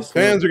 Now, Yes,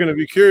 fans are going to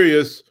be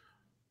curious.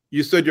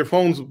 You said your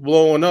phone's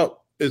blowing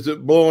up. Is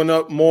it blowing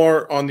up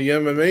more on the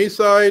MMA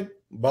side,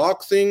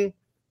 boxing,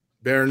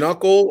 bare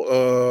knuckle?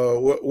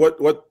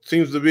 What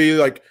seems to be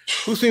like?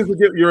 Who seems to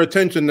get your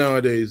attention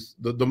nowadays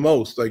the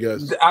most? I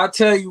guess. I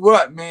tell you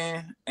what,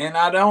 man, and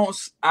I don't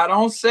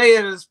say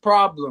it as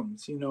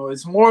problems. You know,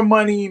 it's more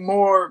money,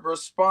 more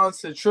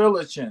response to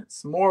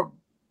Trilogens, more,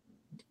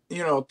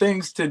 you know,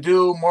 things to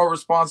do, more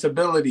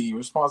responsibility.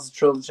 Response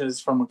to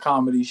Trilogens from a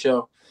comedy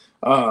show.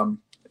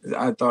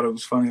 I thought it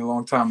was funny a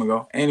long time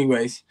ago.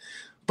 Anyways,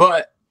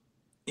 but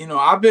you know,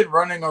 I've been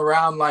running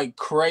around like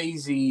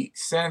crazy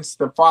since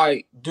the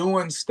fight,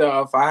 doing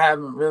stuff. I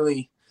haven't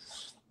really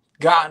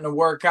gotten to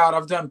work out.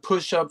 I've done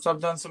push-ups. I've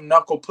done some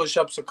knuckle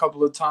push-ups a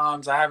couple of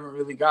times. I haven't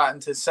really gotten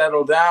to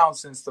settle down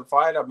since the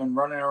fight. I've been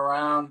running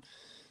around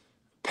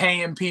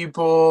paying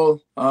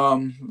people.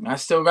 I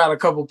still got a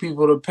couple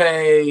people to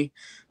pay.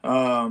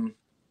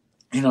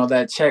 You know,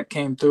 that check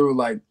came through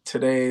like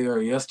today or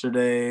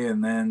yesterday.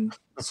 And then,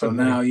 so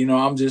now, you know,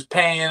 I'm just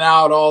paying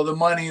out all the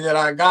money that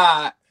I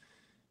got.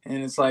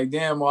 And it's like,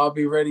 damn, well, I'll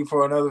be ready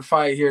for another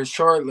fight here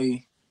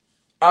shortly.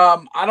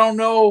 I don't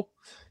know.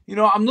 You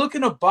know, I'm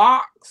looking to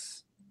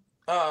box.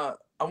 I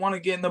want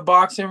to get in the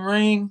boxing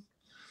ring.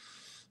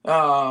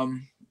 You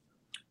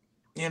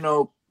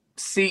know,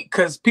 see,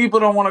 because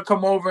people don't want to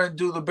come over and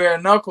do the bare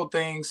knuckle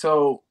thing.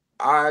 So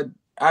I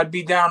I'd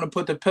be down to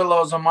put the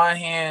pillows on my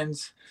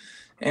hands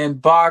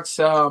and box.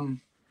 You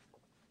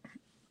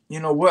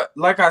know what?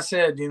 Like I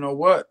said, you know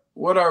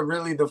what are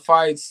really the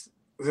fights?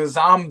 Because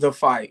I'm the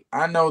fight.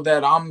 I know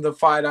that I'm the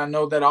fight. I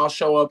know that I'll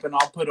show up and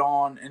I'll put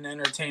on an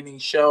entertaining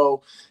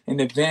show, an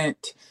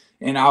event,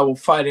 and I will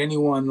fight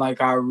anyone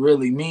like I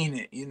really mean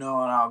it, you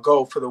know, and I'll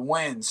go for the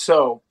win.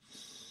 So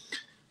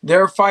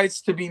there are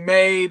fights to be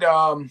made.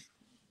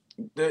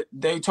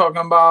 They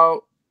talking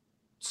about,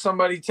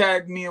 somebody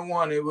tagged me in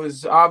one. It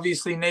was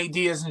obviously Nate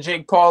Diaz and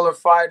Jake Paul are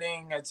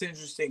fighting. That's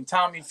interesting.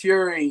 Tommy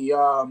Fury.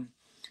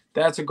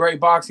 That's a great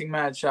boxing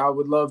match I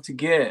would love to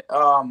get.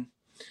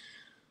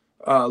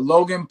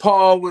 Logan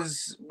Paul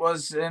was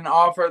an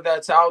offer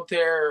that's out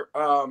there.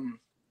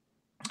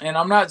 And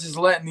I'm not just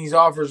letting these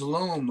offers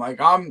loom. Like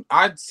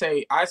I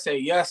say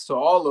yes to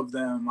all of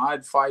them.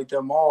 I'd fight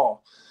them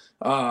all.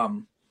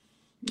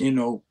 You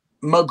know,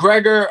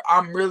 McGregor,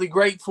 I'm really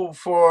grateful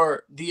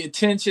for the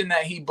attention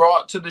that he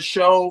brought to the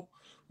show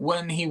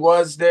when he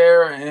was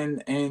there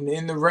and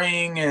in the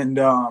ring. And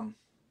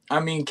I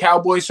mean,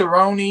 Cowboy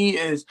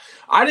Cerrone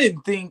I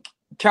didn't think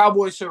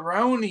Cowboy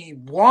Cerrone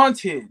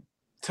wanted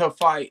to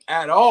fight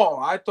at all.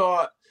 I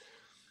thought,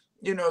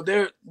 you know,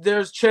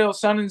 there's Chael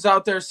Sonnen's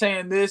out there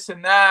saying this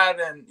and that,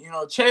 and you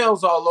know,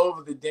 Chael's all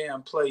over the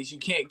damn place. You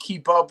can't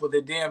keep up with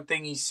the damn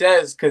thing he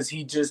says because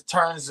he just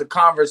turns the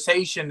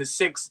conversation to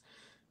 6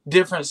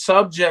 different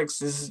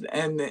subjects,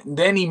 and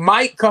then he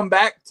might come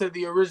back to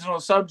the original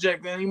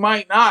subject, and he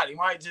might not. He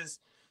might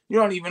just, you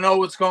don't even know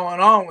what's going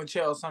on when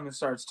Chael Sonnen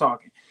starts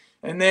talking.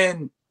 And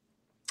then,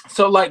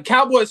 so like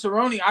Cowboy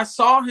Cerrone, I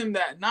saw him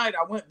that night.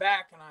 I went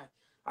back and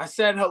I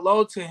said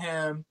hello to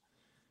him.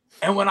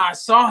 And when I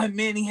saw him,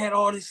 man, he had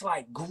all this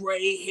like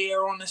gray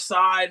hair on the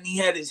side, and he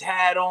had his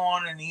hat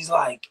on, and he's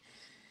like,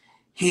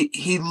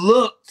 he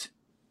looked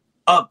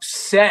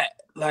upset,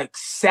 like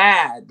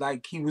sad,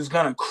 like he was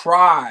gonna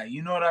cry.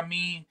 You know what I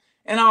mean?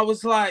 And I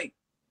was like,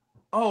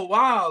 oh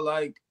wow,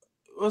 like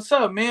what's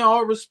up, man?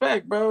 All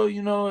respect, bro.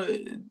 You know,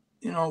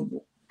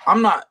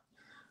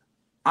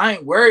 I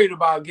ain't worried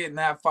about getting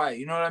that fight.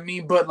 You know what I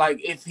mean? But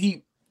like if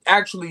he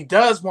actually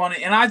does want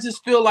it, and I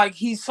just feel like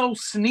he's so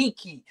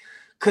sneaky.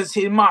 Because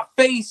in my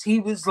face, he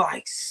was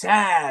like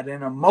sad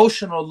and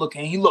emotional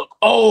looking. He looked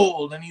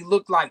old and he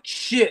looked like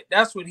shit.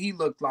 That's what he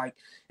looked like.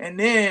 And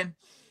then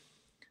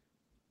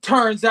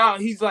turns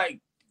out he's like,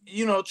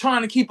 you know,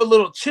 trying to keep a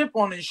little chip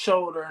on his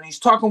shoulder. And he's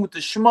talking with the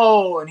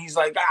schmo. And he's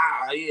like,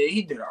 yeah,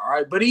 he did all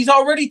right. But he's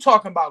already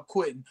talking about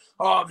quitting.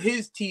 Oh, if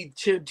his teeth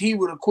chipped, he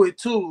would have quit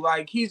too.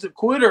 Like, he's a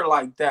quitter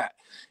like that.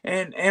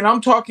 And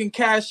I'm talking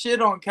cash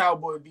shit on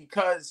Cowboy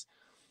because,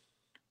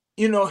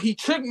 you know, he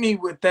tricked me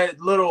with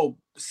that little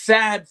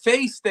sad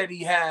face that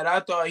he had.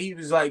 I thought he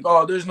was like,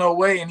 oh, there's no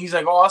way. And he's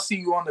like, oh, I'll see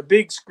you on the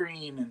big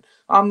screen. And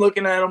I'm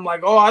looking at him like,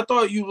 oh, I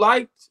thought you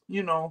liked,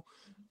 you know,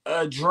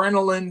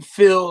 adrenaline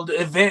filled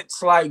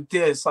events like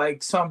this,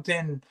 like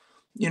something,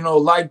 you know,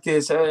 like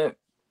this,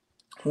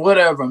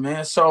 whatever,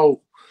 man.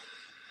 So,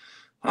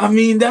 I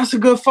mean, that's a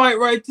good fight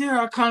right there.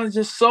 I kind of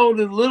just sold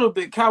it a little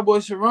bit. Cowboy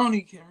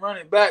Cerrone can run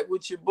it back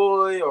with your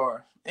boy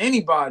or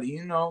anybody,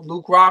 you know,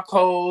 Luke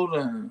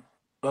Rockhold, and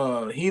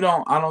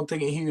I don't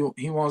think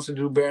he wants to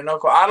do bare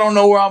knuckle. I don't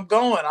know where I'm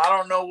going. I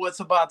don't know what's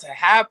about to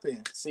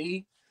happen.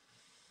 See?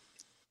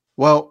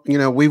 Well, you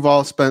know, we've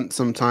all spent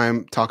some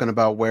time talking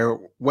about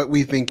what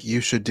we think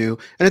you should do.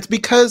 And it's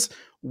because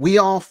we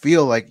all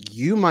feel like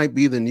you might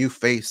be the new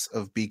face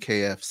of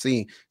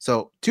BKFC.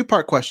 So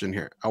 2-part question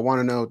here. I want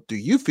to know, do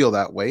you feel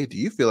that way? Do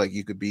you feel like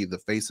you could be the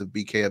face of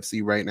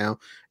BKFC right now?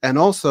 And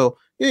also,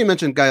 you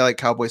mentioned a guy like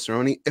Cowboy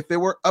Cerrone. If it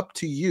were up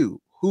to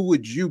you, who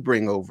would you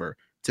bring over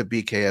to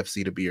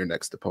BKFC to be your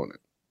next opponent?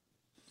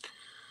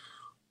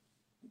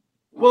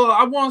 Well,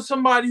 I want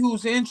somebody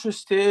who's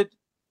interested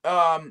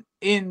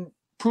in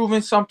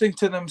proving something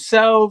to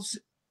themselves,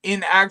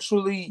 in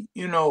actually,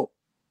 you know,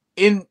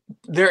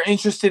 they're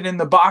interested in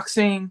the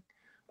boxing.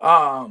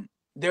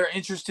 They're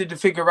interested to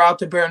figure out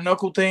the bare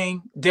knuckle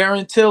thing.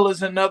 Darren Till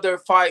is another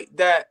fight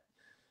that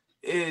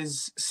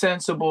is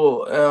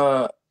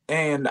sensible,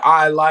 and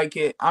I like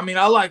it. I mean,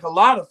 I like a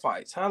lot of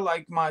fights. I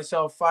like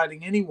myself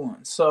fighting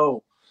anyone.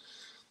 So,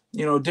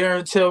 you know,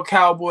 Darren Till,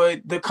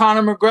 Cowboy, the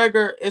Conor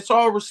McGregor, it's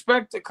all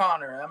respect to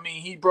Conor. I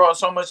mean, he brought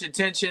so much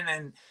attention,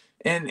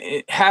 and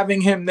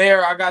having him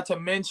there, I got to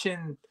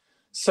mention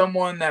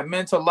someone that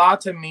meant a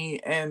lot to me,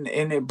 and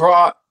it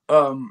brought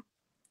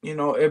you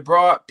know, it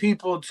brought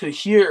people to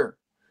hear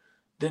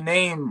the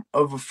name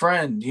of a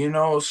friend, you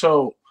know.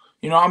 So,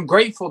 you know, I'm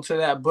grateful to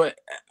that. But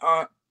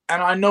and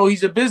I know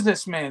he's a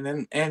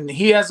businessman, and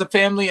he has a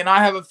family, and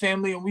I have a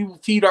family, and we will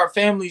feed our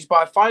families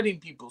by fighting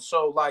people.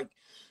 So, like,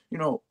 you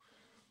know,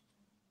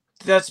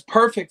 that's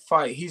perfect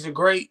fight. He's a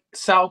great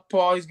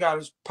southpaw. He's got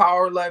his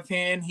power left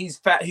hand.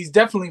 He's He's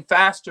definitely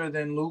faster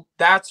than Luke.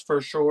 That's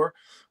for sure.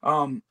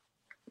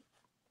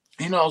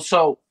 You know,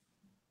 so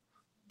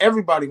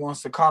everybody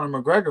wants the Conor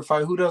McGregor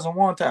fight. Who doesn't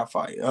want that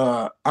fight?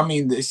 I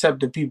mean, except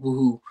the people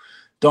who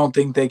don't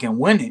think they can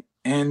win it.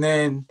 And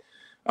then,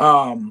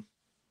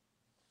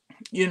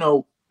 you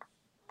know,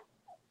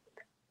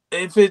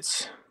 if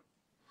it's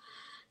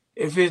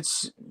if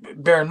it's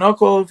bare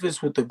knuckle, if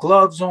it's with the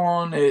gloves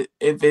on,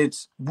 if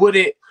it's would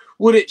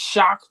it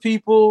shock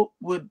people?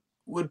 Would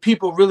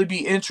people really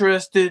be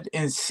interested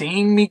in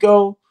seeing me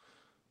go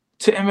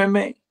to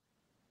MMA?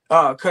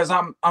 Because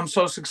I'm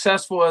so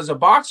successful as a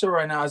boxer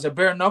right now, as a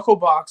bare knuckle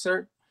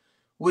boxer.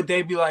 Would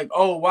they be like,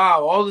 oh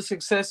wow, all the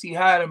success he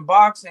had in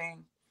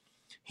boxing,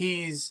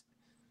 he's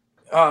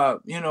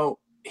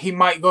he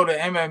might go to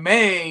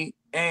MMA,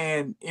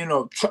 and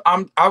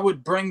I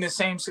would bring the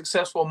same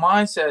successful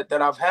mindset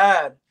that I've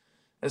had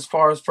as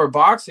far as for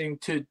boxing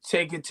to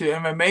take it to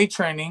MMA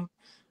training,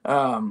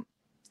 and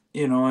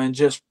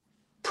just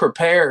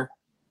prepare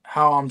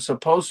how I'm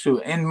supposed to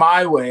in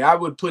my way. I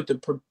would put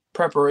the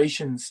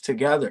preparations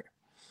together.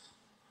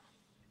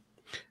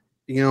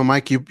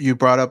 Mike, you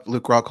brought up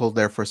Luke Rockhold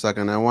there for a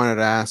second. I wanted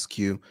to ask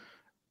you,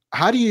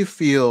 how do you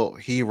feel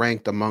he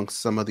ranked amongst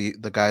some of the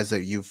guys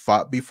that you've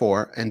fought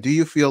before? And do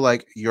you feel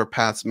like your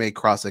paths may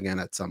cross again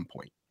at some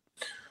point?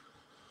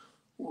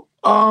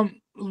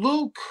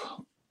 Luke,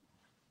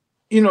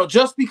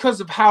 just because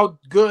of how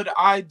good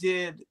I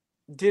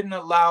didn't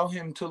allow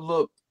him to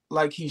look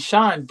like he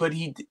shined, but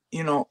he,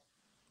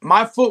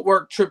 my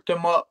footwork tripped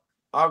him up.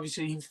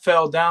 Obviously he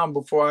fell down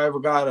before I ever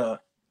got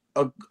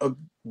a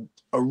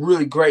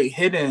really great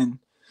hit in.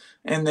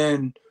 And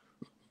then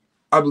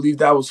I believe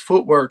that was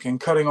footwork and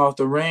cutting off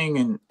the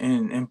ring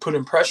and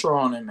putting pressure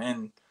on him.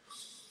 And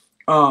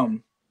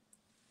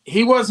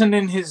he wasn't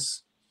in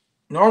his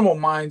normal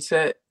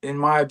mindset, in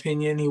my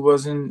opinion. He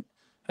wasn't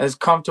as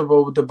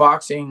comfortable with the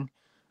boxing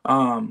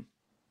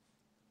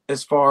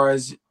as far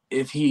as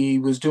if he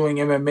was doing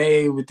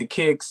MMA with the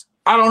kicks.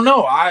 I don't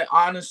know. I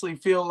honestly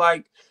feel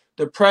like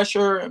the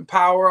pressure and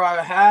power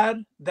I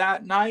had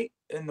that night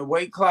in the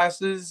weight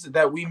classes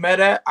that we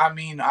met at,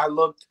 I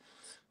looked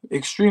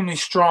extremely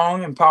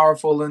strong and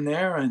powerful in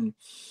there, and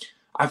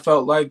I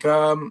felt like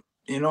I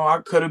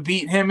could have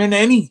beat him in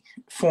any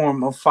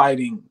form of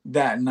fighting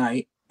that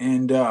night,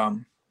 and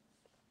it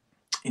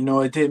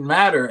didn't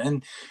matter.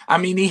 And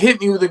he hit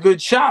me with a good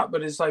shot,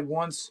 but it's like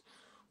once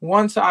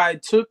I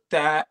took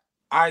that,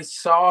 I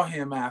saw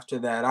him after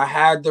that. I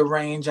had the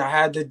range, I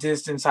had the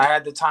distance, I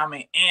had the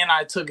timing, and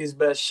I took his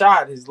best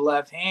shot, his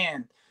left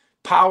hand,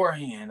 power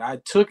hand. I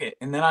took it,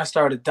 and then I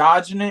started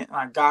dodging it, and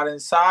I got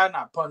inside, and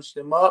I punched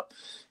him up.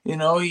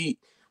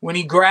 When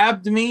he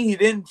grabbed me, he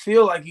didn't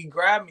feel like he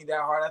grabbed me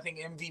that hard. I think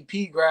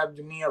MVP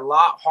grabbed me a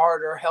lot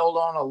harder, held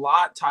on a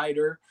lot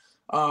tighter.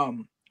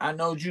 I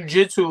know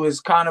jiu-jitsu is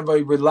kind of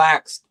a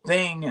relaxed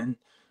thing, and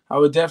I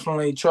would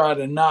definitely try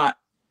to not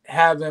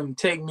have him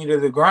take me to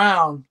the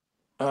ground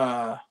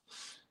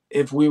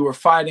if we were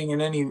fighting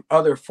in any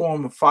other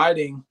form of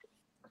fighting.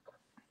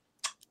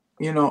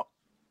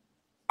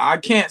 I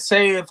can't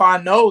say if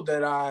I know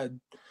that I'd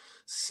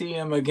see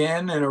him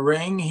again in a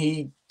ring.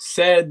 He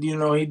said,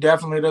 he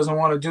definitely doesn't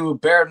want to do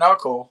bare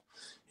knuckle.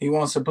 He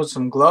wants to put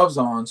some gloves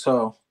on.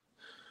 So,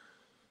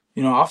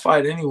 I'll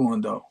fight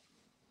anyone though.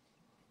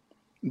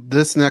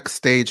 This next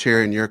stage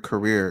here in your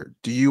career,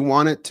 do you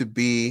want it to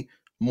be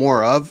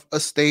more of a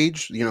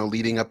stage,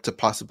 leading up to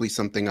possibly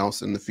something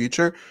else in the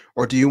future?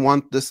 Or do you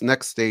want this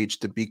next stage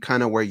to be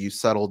kind of where you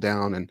settle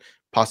down and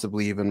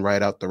possibly even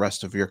ride out the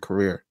rest of your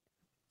career?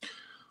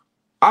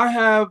 I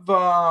have,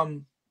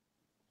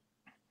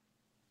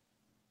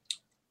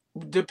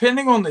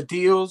 depending on the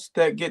deals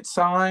that get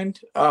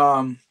signed,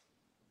 I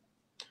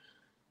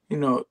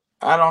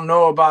don't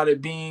know about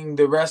it being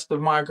the rest of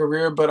my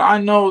career, but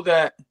I know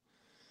that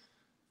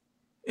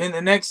in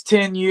the next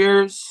 10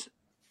 years,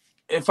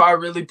 if I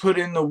really put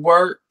in the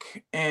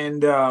work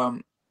and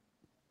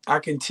I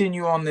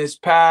continue on this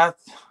path,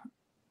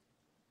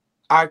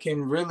 I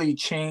can really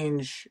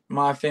change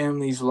my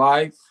family's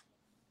lives,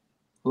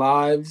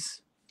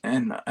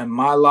 and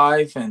my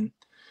life, and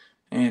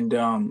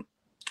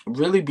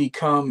really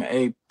become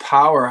a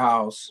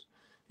powerhouse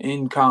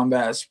in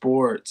combat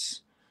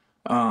sports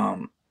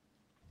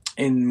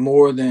in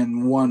more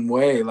than one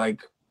way,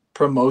 like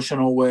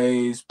promotional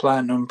ways,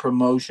 platinum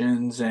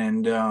promotions,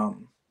 and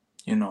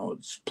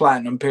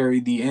Platinum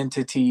Perry, the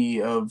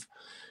entity of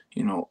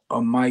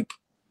a Mike,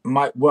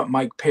 what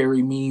Mike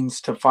Perry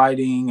means to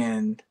fighting,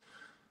 and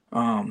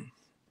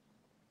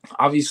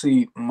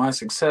obviously my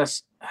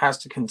success has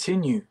to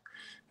continue,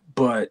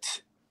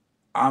 but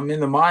I'm in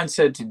the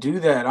mindset to do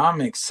that.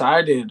 I'm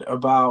excited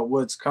about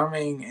what's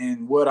coming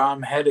and what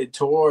I'm headed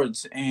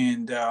towards,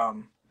 and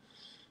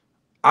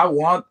I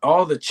want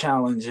all the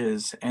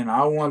challenges, and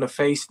I want to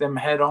face them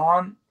head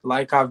on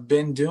like I've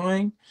been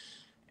doing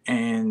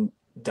and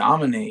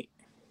dominate.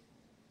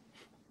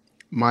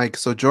 Mike,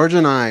 so George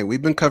and I,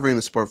 we've been covering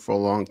the sport for a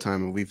long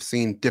time, and we've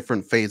seen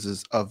different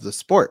phases of the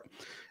sport.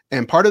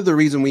 And part of the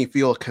reason we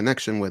feel a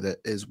connection with it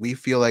is we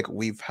feel like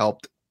we've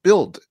helped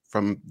build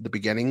from the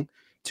beginning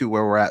to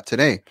where we're at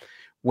today.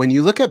 When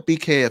you look at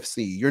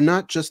BKFC, you're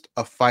not just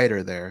a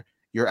fighter there,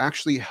 you're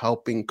actually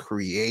helping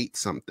create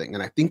something.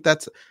 And I think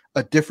that's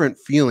a different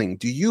feeling.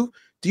 Do you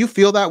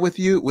feel that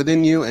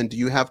within you? And do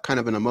you have kind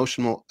of an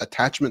emotional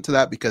attachment to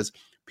that? Because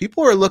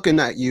people are looking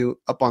at you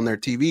up on their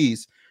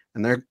TVs,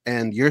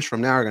 and years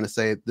from now are going to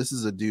say, this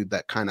is a dude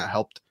that kind of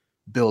helped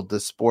build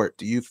this sport.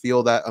 Do you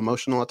feel that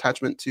emotional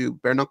attachment to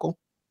bare knuckle?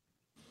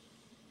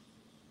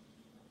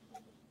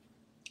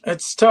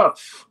 It's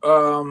tough.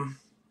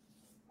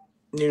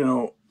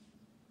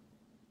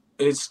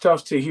 It's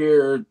tough to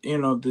hear,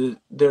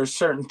 there's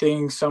certain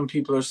things some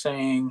people are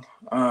saying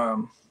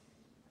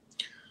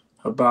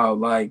about,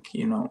 like,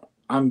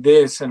 I'm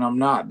this and I'm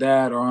not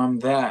that, or I'm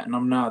that and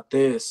I'm not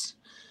this.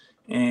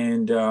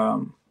 And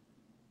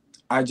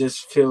I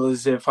just feel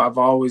as if I've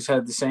always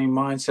had the same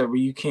mindset where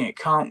you can't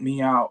count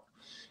me out.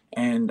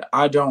 And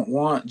I don't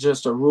want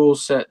just a rule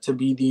set to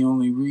be the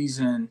only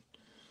reason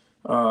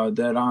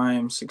that I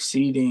am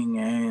succeeding.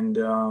 And,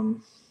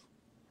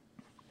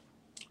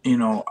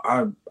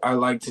 I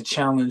like to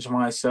challenge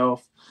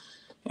myself.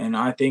 And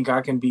I think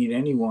I can beat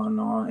anyone,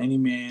 or any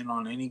man,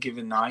 on any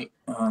given night.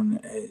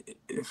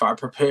 If I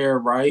prepare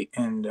right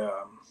and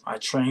I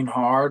train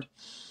hard,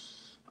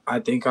 I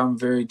think I'm a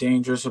very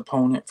dangerous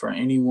opponent for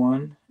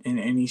anyone in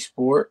any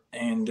sport.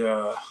 And,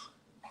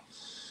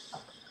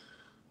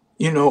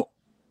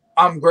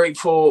 I'm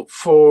grateful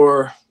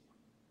for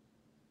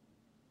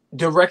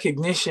the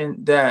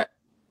recognition that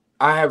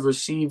I have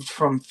received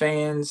from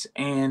fans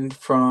and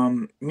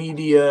from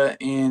media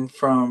and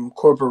from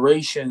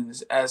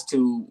corporations as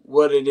to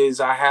what it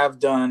is I have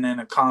done and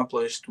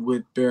accomplished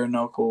with bare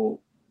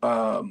knuckle.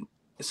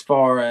 As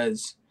far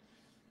as,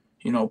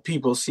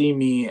 people see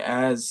me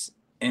as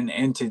an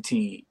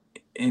entity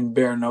in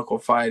bare knuckle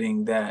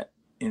fighting that,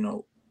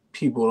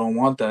 people don't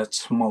want that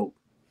smoke.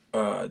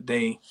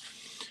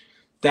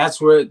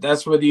 That's where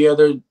the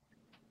other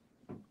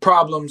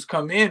problems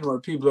come in, where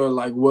people are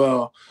like,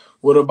 well,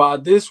 what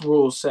about this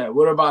rule set?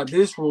 What about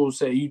this rule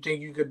set? You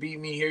think you could beat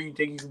me here? You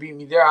think you could beat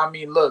me there? I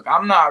mean, look, I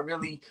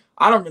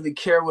don't really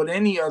care what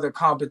any other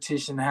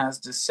competition has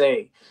to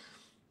say.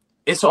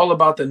 It's all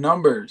about the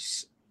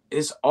numbers.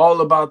 It's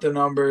all about the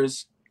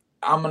numbers.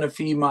 I'm going to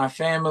feed my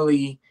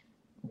family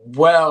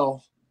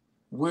well.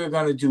 We're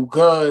going to do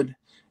good.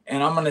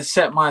 And I'm going to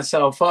set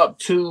myself up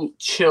to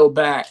chill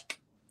back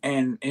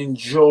and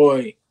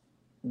enjoy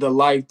the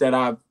life that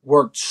I've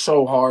worked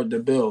so hard to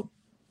build.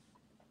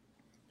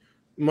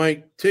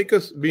 Mike, take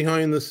us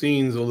behind the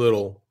scenes a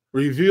little.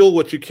 Reveal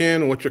what you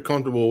can and what you're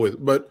comfortable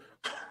with. But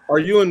are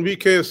you and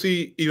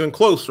BKFC even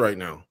close right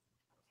now?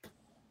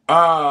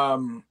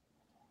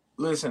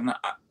 Listen,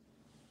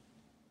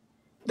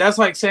 that's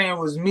like saying,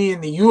 was me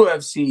and the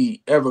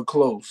UFC ever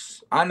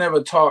close? I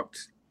never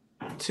talked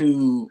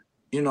to,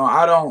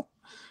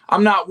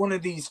 I'm not one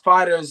of these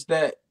fighters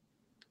that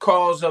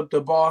calls up the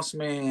boss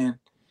man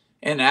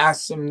and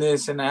asks him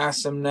this and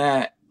asks him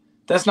that.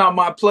 That's not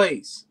my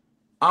place.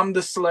 I'm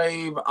the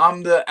slave.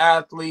 I'm the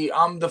athlete.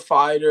 I'm the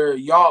fighter.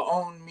 Y'all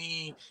own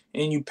me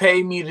and you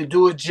pay me to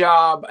do a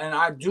job, and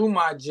I do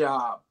my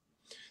job.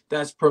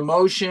 That's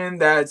promotion.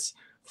 That's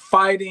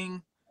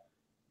fighting.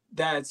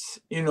 That's,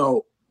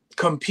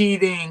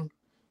 competing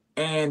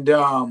and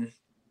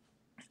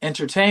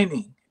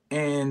entertaining.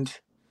 And,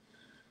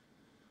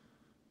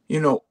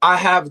 I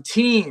have a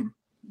team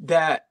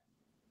that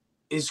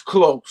is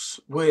close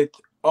with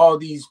all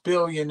these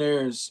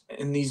billionaires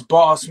and these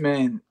boss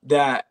men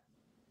that,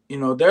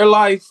 their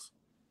life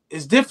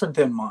is different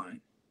than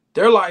mine.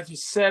 Their life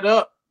is set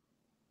up.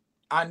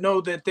 I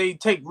know that they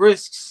take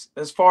risks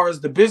as far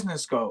as the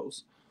business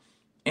goes.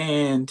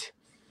 And,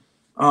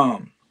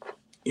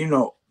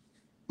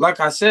 like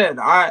I said,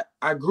 I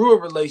grew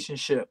a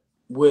relationship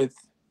with,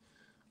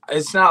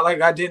 it's not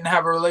like I didn't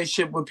have a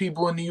relationship with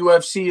people in the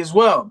UFC as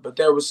well, but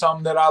there were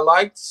some that I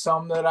liked,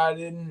 some that I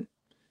didn't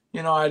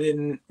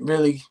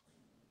really,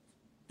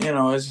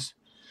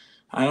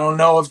 I don't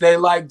know if they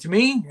liked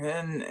me,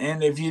 and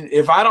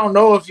if I don't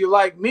know if you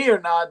like me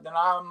or not, then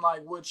I'm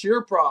like, what's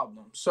your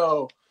problem?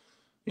 So,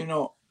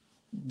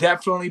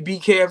 definitely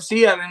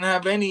BKFC, I didn't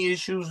have any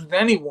issues with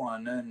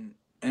anyone,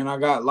 and I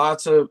got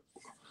lots of,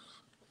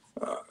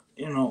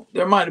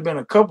 there might have been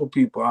a couple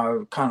people I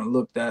kind of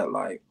looked at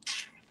like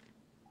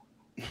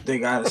they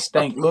got a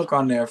stank look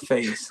on their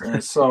face,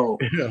 and so,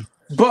 yeah.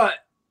 But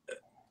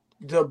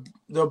the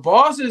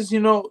bosses,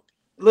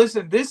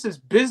 listen, this is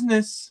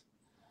business.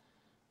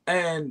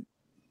 And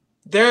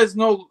I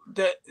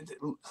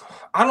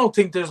don't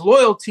think there's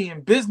loyalty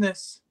in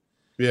business.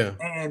 Yeah.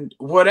 And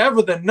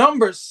whatever the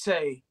numbers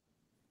say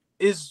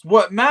is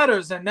what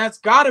matters. And that's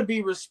got to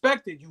be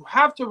respected. You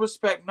have to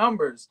respect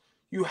numbers.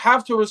 You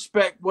have to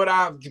respect what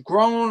I've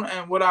grown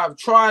and what I've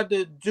tried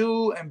to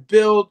do and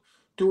build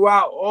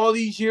throughout all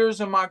these years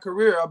in my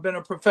career. I've been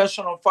a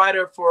professional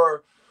fighter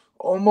for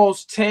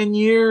almost 10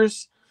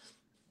 years.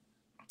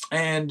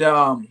 And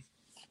I'm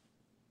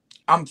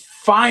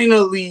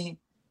finally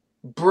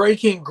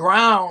breaking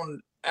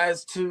ground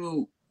as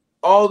to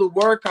all the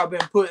work I've been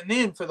putting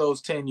in for those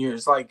 10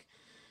 years. Like,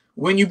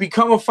 when you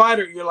become a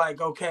fighter, you're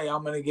like, okay,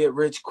 I'm going to get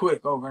rich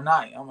quick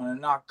overnight. I'm going to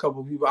knock a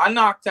couple people. I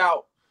knocked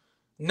out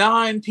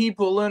 9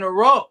 people in a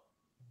row.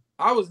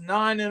 I was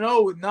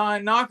 9-0 with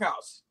 9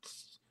 knockouts.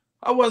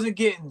 I wasn't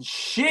getting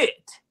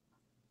shit.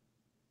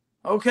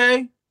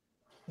 Okay?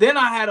 Then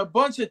I had a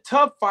bunch of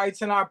tough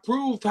fights, and I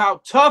proved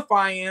how tough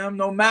I am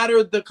no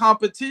matter the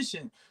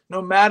competition.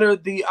 no matter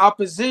the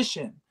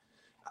opposition.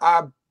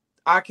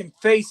 I can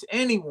face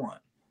anyone.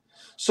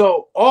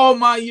 So all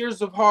my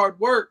years of hard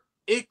work,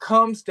 it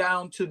comes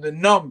down to the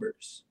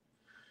numbers.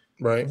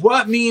 Right.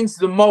 What means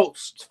the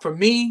most for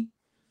me,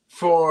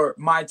 for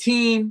my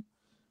team,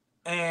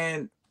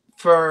 and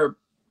for,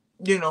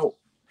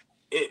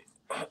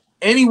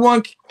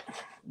 anyone.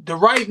 The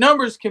right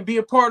numbers can be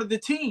a part of the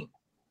team.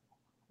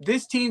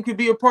 This team could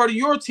be a part of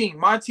your team.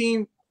 My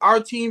team, our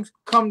teams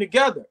come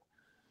together.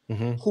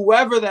 Mm-hmm.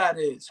 Whoever that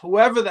is,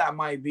 whoever that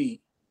might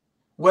be,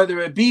 whether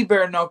it be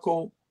bare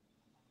knuckle,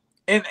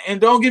 and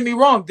don't get me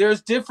wrong,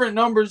 there's different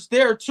numbers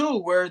there too,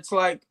 where it's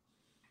like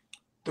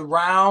the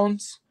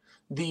rounds,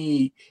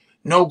 the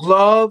no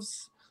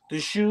gloves, the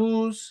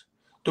shoes,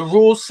 the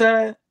rule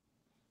set.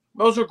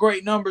 Those are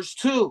great numbers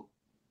too.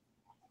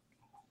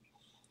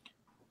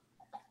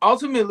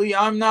 Ultimately,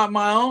 I'm not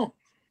my own.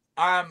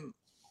 I'm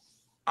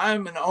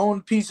an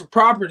owned piece of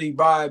property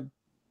by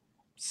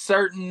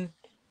certain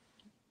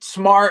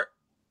smart,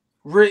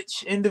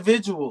 rich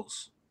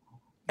individuals.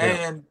 Yeah.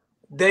 And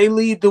they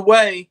lead the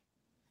way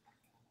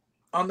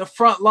on the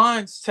front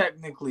lines.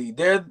 Technically,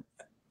 they're,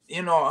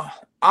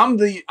 I'm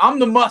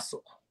the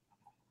muscle,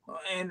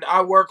 and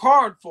I work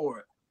hard for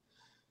it.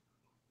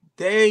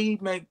 They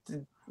make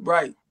the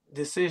right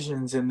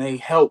decisions, and they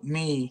help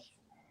me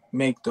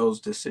make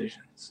those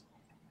decisions.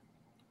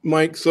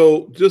 Mike,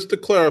 so just to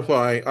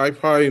clarify, I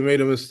probably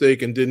made a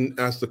mistake and didn't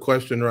ask the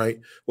question right.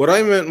 What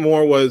I meant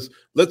more was,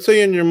 let's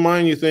say in your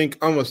mind you think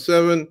I'm a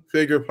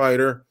 7-figure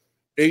fighter,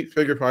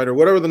 8-figure fighter,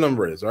 whatever the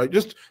number is, right?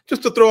 Just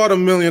to throw out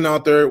 $1 million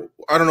out there.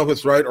 I don't know if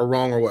it's right or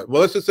wrong or what.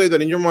 Well, let's just say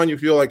that in your mind you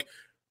feel like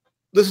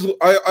this is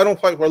I don't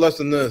fight for less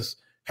than this.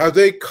 Have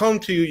they come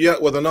to you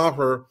yet with an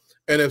offer?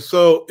 And if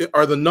so,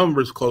 are the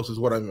numbers close is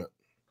what I meant.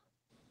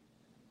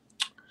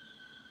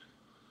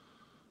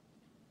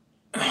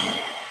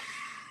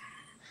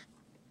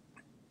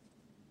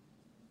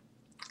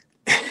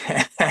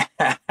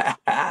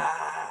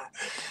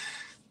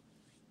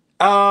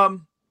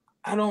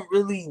 I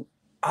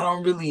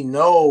don't really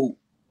know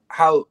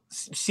how.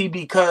 See,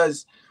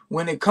 because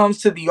when it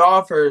comes to the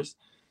offers,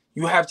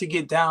 you have to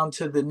get down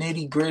to the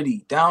nitty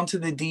gritty, down to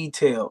the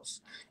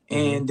details,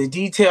 and the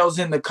details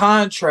in the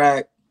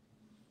contract.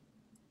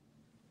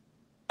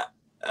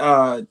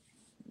 I'm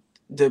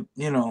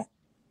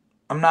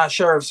not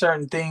sure if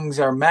certain things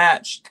are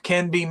matched,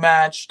 can be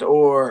matched,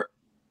 or,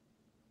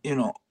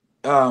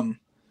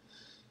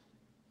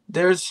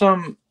 there's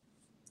some,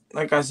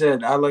 like I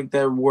said, I like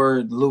that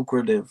word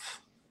lucrative.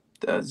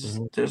 There's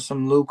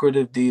some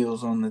lucrative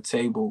deals on the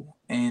table,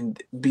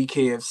 and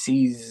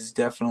BKFC's is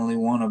definitely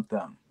one of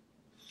them.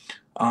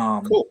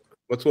 Cool.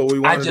 That's what we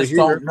wanted to hear.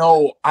 Don't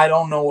know. I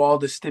don't know all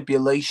the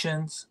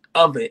stipulations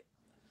of it,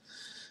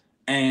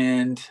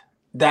 and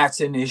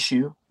that's an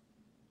issue.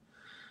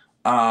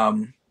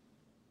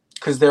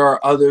 Because there are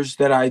others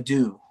that I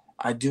do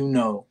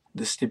know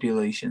the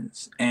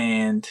stipulations,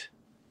 and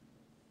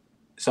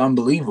it's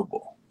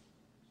unbelievable.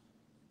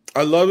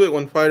 I love it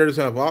when fighters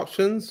have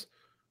options,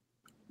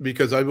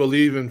 because I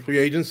believe in free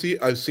agency.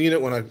 I've seen it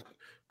when I've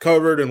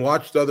covered and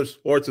watched other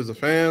sports as a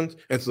fan.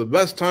 It's the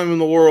best time in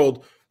the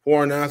world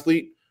for an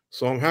athlete.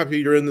 So I'm happy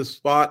you're in this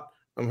spot.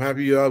 I'm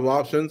happy you have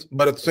options.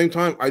 But at the same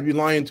time, I'd be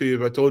lying to you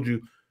if I told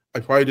you I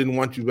probably didn't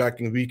want you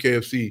back in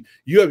BKFC.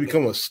 You have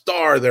become a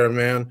star there,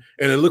 man.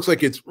 And it looks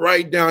like it's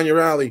right down your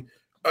alley.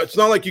 It's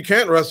not like you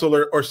can't wrestle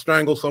or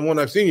strangle someone.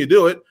 I've seen you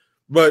do it.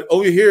 But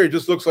over here, it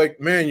just looks like,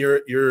 man,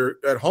 you're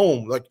at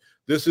home. Like,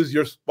 this is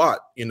your spot,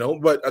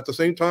 But at the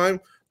same time,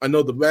 I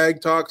know the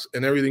bag talks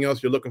and everything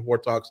else you're looking for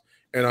talks,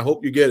 and I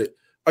hope you get it.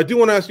 I do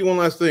want to ask you one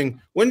last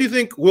thing. When do you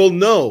think we'll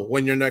know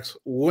when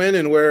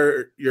and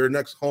where your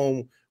next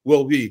home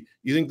will be?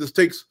 You think this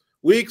takes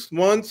weeks,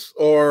 months,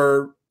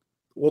 or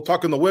we'll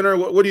talk in the winter?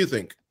 What do you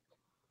think?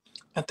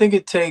 I think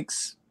it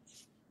takes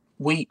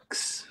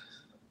weeks.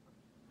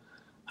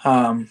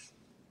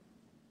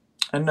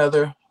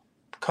 Another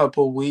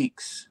couple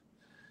weeks,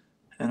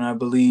 and I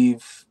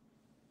believe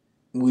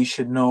we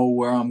should know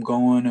where I'm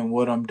going and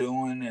what I'm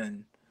doing,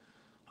 and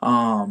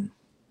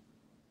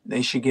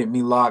they should get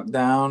me locked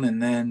down,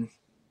 and then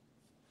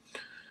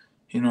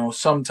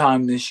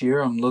sometime this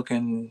year I'm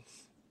looking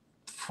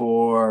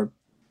for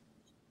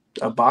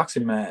a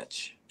boxing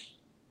match.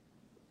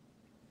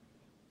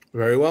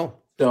 Very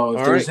well. So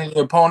if there's any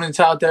opponents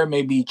out there,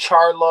 maybe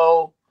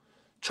Charlo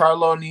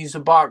needs to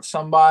box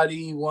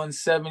somebody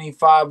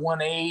 175,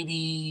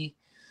 180.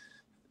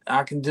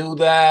 I can do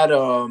that.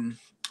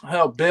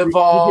 Hell,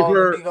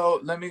 Bivol.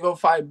 Let me go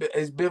fight.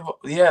 Is Bivol?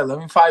 Yeah, let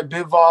me fight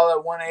Bivol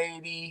at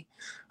 180.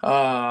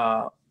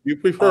 You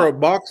prefer a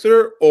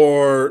boxer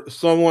or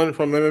someone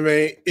from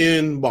MMA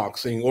in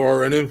boxing,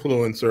 or an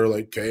influencer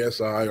like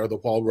KSI or the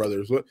Paul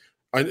brothers?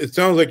 It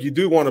sounds like you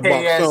do want to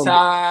box some.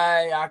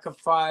 KSI, I could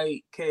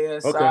fight.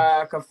 KSI, okay.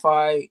 I could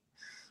fight.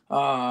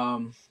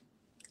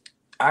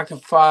 I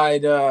could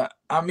fight.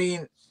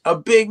 A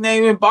big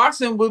name in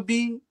boxing would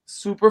be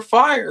Super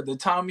Fire, the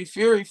Tommy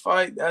Fury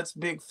fight. That's a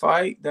big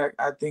fight. That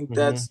I think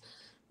that's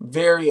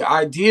very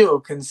ideal,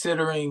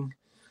 considering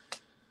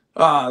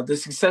the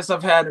success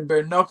I've had in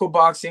bare knuckle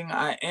boxing.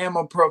 I am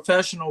a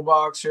professional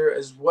boxer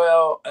as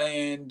well,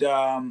 and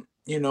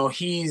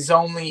he's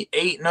only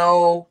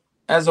 8-0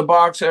 as a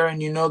boxer,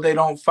 and they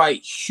don't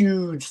fight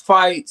huge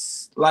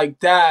fights like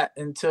that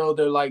until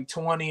they're like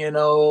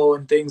 20-0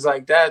 and things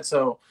like that.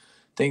 So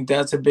I think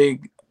that's a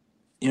big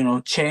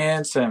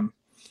chance. And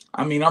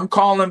I mean, I'm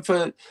calling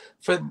for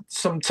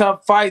some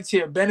tough fights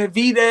here.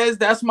 Benavidez,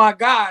 that's my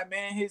guy,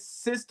 man. His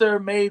sister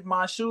made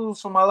my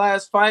shoes for my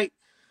last fight.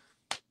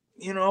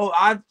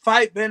 I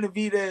fight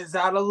Benavidez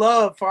out of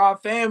love for our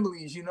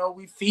families.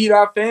 We feed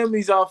our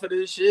families off of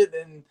this shit,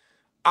 and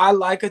I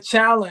like a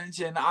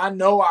challenge. And I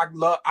know I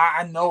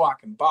know I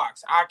can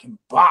box. I can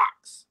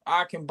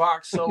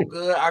box so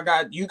good.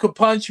 You could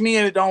punch me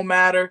and it don't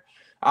matter.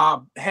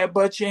 I'll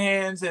headbutt your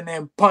hands and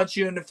then punch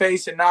you in the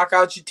face and knock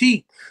out your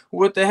teeth.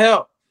 What the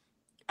hell?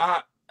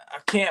 I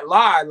can't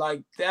lie.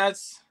 Like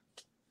that's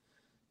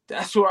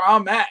where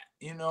I'm at.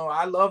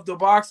 I love the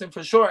boxing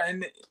for sure.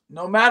 And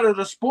no matter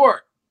the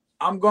sport,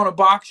 I'm going to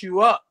box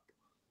you up.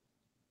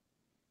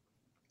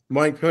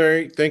 Mike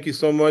Perry, thank you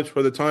so much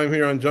for the time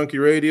here on Junkie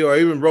Radio. I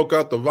even broke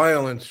out the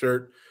violence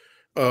shirt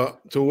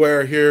to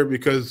wear here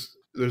because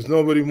there's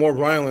nobody more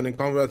violent in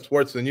combat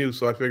sports than you.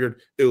 So I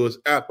figured it was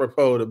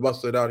apropos to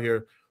bust it out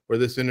here for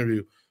this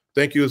interview.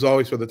 Thank you as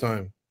always for the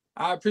time.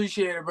 I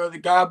appreciate it, brother.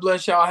 God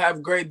bless y'all. Have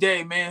a great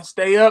day, man.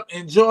 Stay up,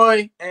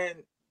 enjoy, and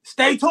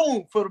stay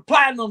tuned for the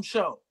Platinum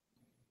Show.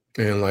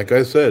 And like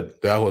I said,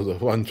 that was a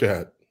fun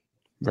chat.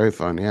 Very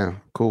fun. Yeah.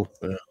 Cool.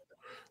 Yeah.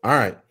 All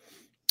right.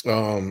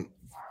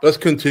 Let's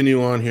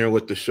continue on here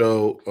with the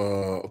show.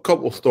 A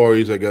couple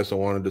stories, I guess, I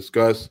want to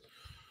discuss.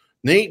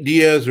 Nate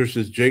Diaz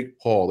versus Jake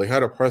Paul. They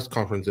had a press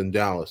conference in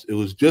Dallas. It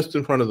was just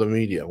in front of the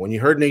media. When you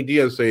heard Nate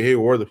Diaz say, hey,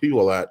 where are the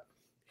people at?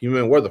 He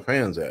meant where are the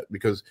fans at?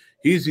 Because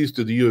he's used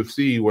to the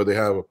UFC where they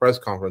have a press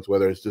conference,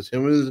 whether it's just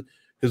him and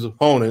his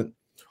opponent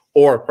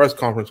or a press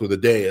conference with a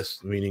dais,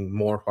 meaning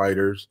more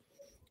fighters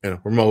and a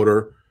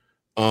promoter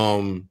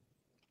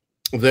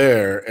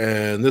there.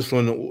 And this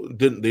one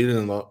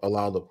didn't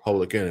allow the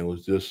public in. It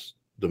was just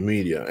the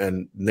media.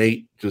 And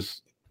Nate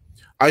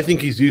I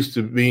think he's used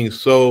to being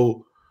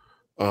so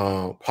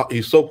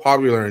he's so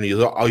popular and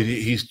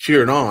he's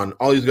cheered on.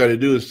 All he's got to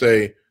do is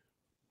say,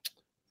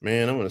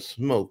 man, I'm going to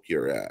smoke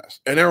your ass.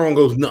 And everyone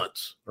goes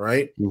nuts,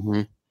 right?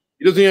 Mm-hmm.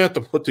 He doesn't even have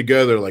to put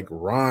together like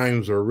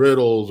rhymes or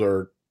riddles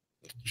or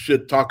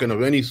shit talking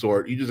of any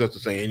sort. He just has to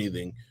say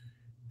anything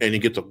and he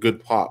gets a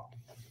good pop.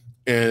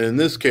 And in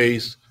this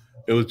case,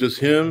 it was just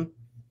him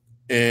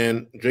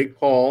and Jake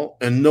Paul.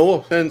 And no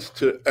offense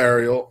to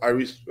Ariel. I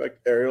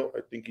respect Ariel.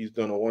 I think he's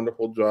done a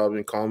wonderful job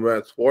in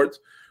combat sports.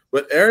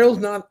 But Ariel's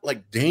not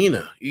like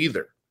Dana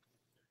either.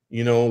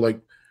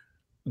 Like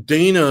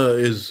Dana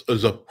is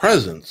a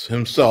presence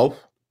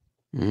himself.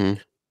 Mm-hmm.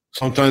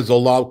 Sometimes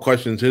they'll lob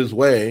questions his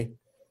way.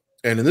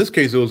 And in this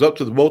case, it was up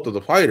to both of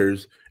the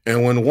fighters.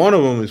 And when one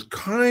of them is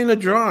kind of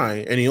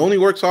dry and he only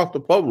works off the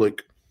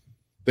public,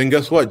 then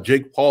guess what?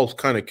 Jake Paul's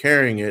kind of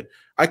carrying it.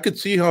 I could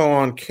see how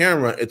on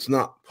camera it's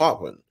not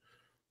popping.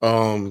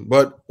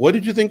 But what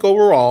did you think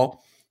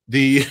overall?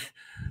 The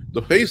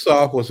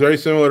face-off was very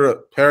similar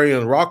to Perry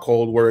and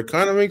Rockhold, where it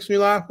kind of makes me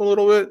laugh a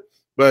little bit.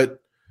 But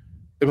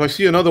if I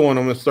see another one,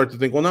 I'm going to start to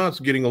think, well, now it's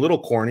getting a little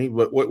corny.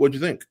 But what'd you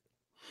think?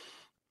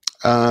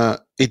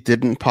 It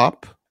didn't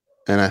pop,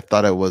 and I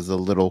thought it was a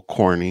little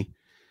corny.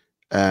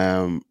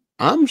 I'm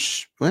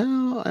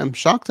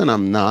shocked and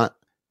I'm not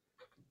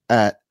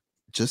at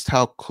just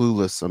how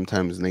clueless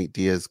sometimes Nate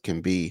Diaz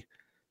can be.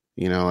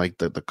 Like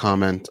the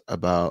comment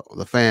about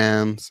the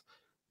fans,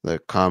 the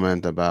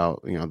comment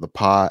about, the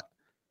pot.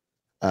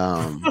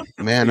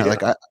 Man, Yeah.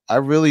 like I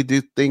really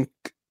do think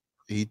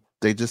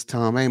they just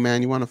tell him, hey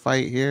man, you want to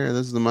fight here?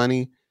 This is the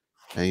money.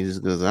 And he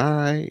just goes, all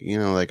right.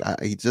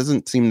 He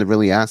doesn't seem to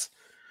really ask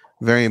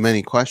very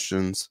many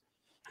questions.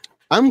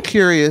 I'm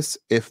curious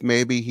if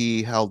maybe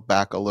he held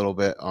back a little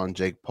bit on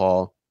Jake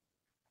Paul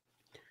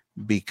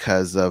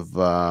because of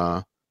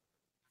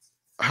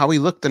how he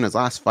looked in his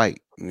last fight.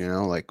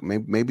 Like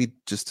maybe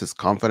just his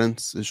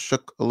confidence is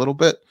shook a little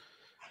bit.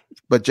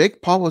 But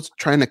Jake Paul was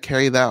trying to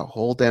carry that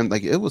whole damn,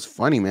 like, it was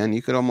funny, man.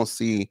 You could almost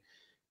see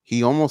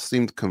he almost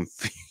seemed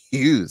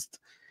confused.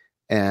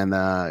 And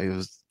it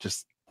was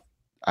just,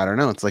 I don't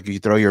know. It's like you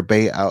throw your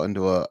bait out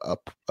into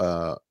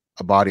a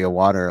body of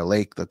water, a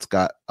lake that's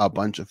got a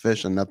bunch of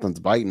fish and nothing's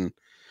biting.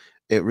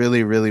 It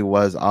really, really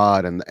was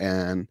odd.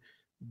 And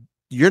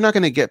you're not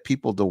going to get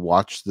people to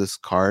watch this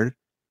card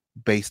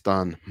based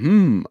on,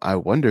 I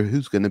wonder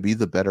who's going to be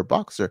the better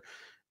boxer.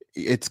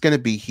 It's going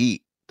to be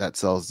heat that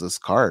sells this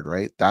card,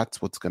 right?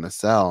 That's what's going to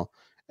sell.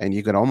 And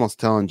you could almost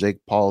tell in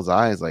Jake Paul's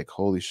eyes, like,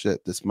 holy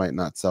shit, this might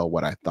not sell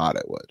what I thought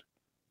it would.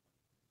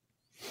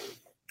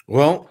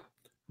 Well,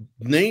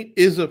 Nate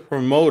is a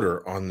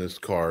promoter on this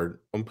card.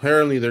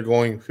 Apparently, they're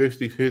going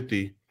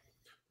 50-50,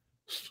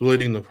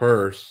 splitting the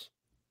purse.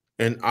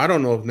 And I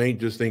don't know if Nate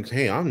just thinks,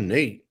 hey, I'm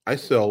Nate. I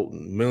sell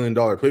 $1 million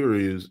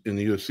pay-per-views in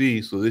the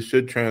UFC, so this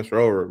should transfer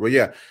over. But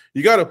yeah,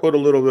 you got to put a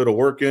little bit of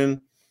work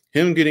in.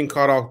 him getting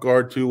caught off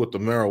guard too with the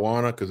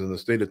marijuana, because in the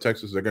state of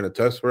Texas they're going to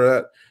test for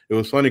that. It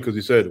was funny because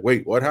he said,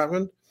 "Wait, what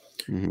happened?"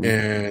 Mhm.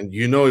 And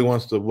he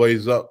wants to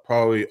blaze up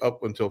probably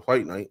up until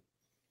fight night,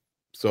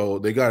 so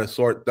they got to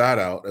sort that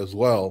out as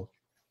well.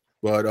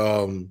 But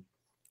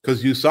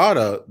because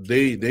USADA,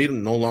 they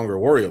no longer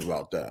worry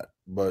about that,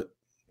 but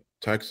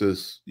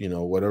Texas,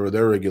 whatever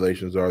their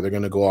regulations are, they're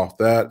going to go off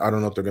that. I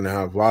don't know if they're going to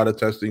have VADA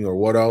testing or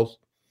what else.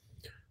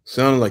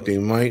 Sounded like they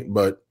might,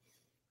 but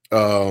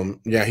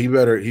yeah, he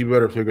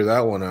better figure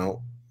that one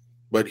out.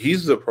 But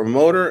he's the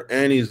promoter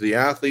and he's the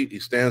athlete. He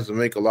stands to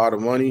make a lot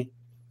of money,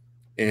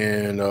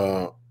 and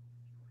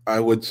I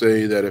would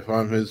say that if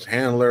I'm his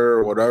handler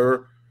or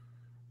whatever,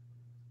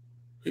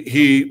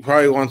 he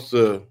probably wants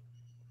to.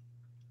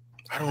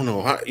 I don't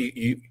know how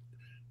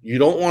you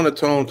don't want to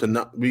tell him to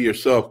not be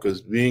yourself,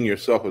 because being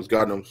yourself has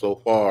gotten him so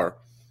far,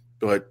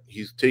 but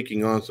he's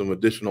taking on some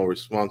additional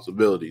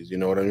responsibilities. You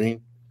know what I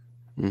mean?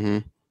 Mm-hmm.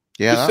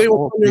 Yeah, just that say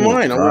whole what's on your thing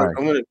was mind. dry.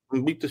 I'm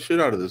gonna beat the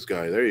shit out of this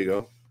guy. There you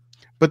go.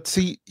 But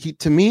see,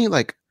 to me,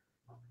 like,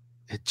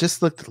 it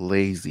just looked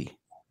lazy.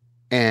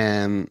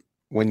 And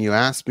when you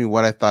asked me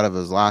what I thought of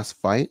his last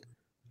fight,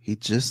 he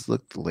just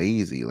looked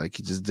lazy. Like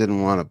he just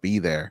didn't want to be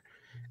there.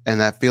 And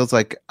that feels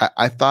like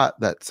I thought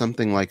that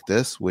something like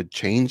this would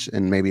change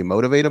and maybe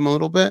motivate him a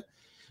little bit.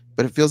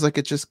 But it feels like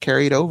it just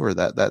carried over.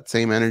 That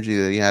same energy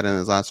that he had in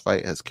his last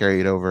fight has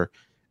carried over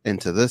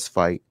into this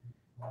fight.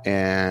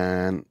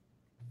 And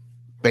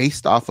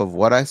based off of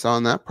what I saw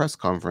in that press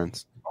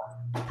conference,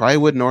 I probably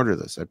wouldn't order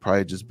this. I'd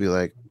probably just be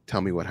like,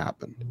 tell me what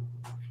happened.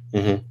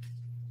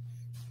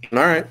 Mm-hmm.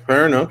 All right,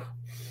 fair enough.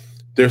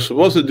 They're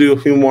supposed to do a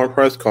few more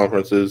press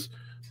conferences.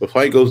 The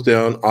fight goes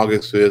down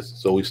August 5th,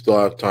 so we still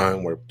have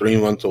time. We're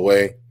 3 months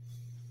away,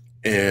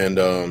 and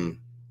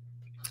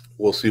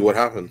we'll see what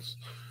happens.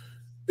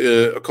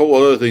 A couple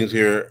other things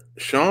here.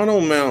 Sean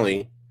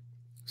O'Malley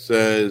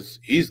says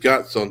he's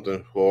got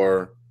something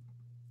for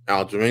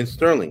Aljamain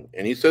Sterling,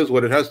 and he says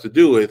what it has to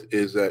do with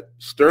is that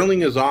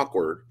Sterling is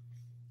awkward,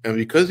 and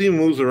because he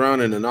moves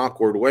around in an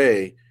awkward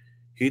way,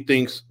 he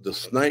thinks the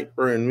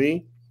sniper in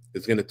me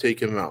is going to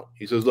take him out.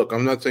 He says, look,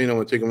 I'm not saying I'm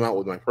going to take him out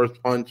with my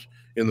first punch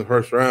in the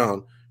first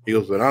round. He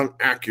goes, but I'm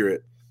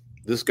accurate.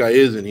 This guy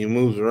isn't. He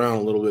moves around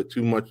a little bit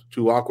too much,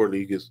 too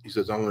awkwardly. He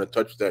says, I'm going to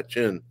touch that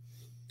chin.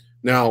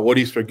 Now, what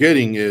he's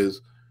forgetting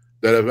is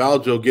that if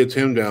Aljo gets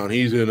him down,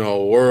 he's in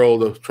a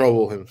world of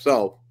trouble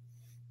himself.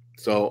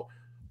 So,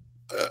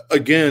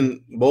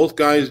 again, both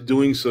guys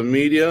doing some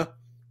media.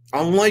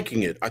 I'm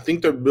liking it. I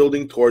think they're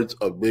building towards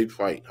a big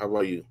fight. How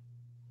about you?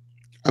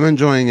 I'm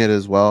enjoying it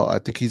as well. I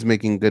think he's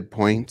making good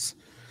points.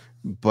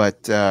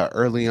 But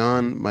early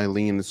on, my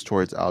lean is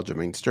towards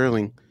Aljamain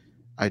Sterling.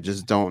 I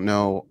just don't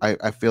know.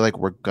 I feel like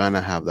we're going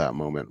to have that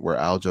moment where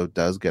Aljo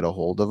does get a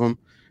hold of him.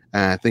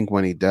 And I think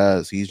when he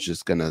does, he's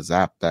just going to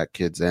zap that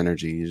kid's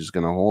energy. He's just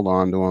going to hold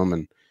on to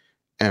him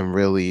and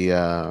really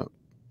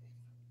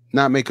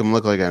not make him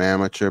look like an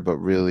amateur, but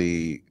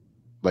really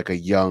like a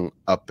young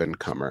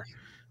up-and-comer.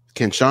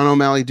 Can Sean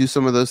O'Malley do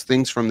some of those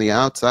things from the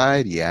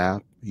outside? Yeah,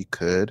 he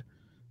could.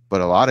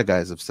 But a lot of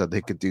guys have said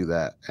they could do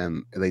that,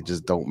 and they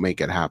just don't make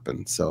it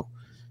happen. So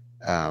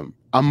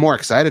I'm more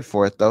excited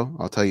for it, though.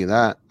 I'll tell you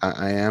that.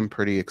 I am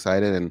pretty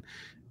excited. And,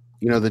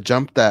 the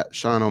jump that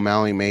Sean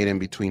O'Malley made in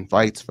between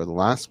fights for the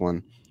last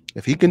one,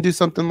 if he can do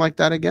something like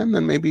that again,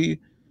 then maybe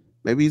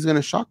he's going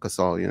to shock us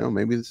all.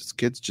 Maybe this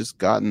kid's just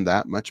gotten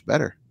that much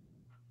better.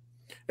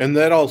 And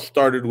that all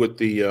started with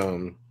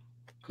the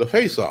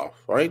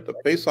face-off, right? The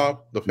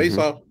face-off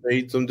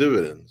made some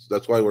dividends.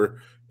 That's why we're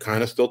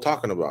kind of still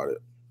talking about it.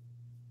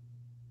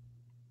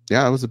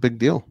 Yeah, it was a big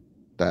deal.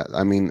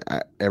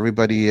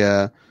 Everybody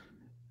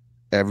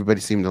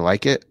seemed to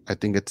like it. I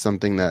think it's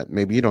something that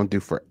maybe you don't do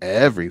for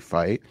every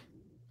fight,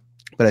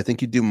 but I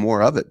think you do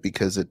more of it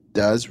because it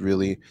does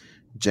really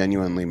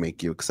genuinely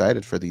make you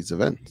excited for these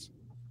events.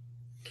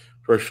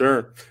 For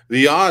sure.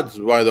 The odds,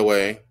 by the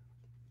way,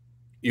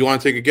 you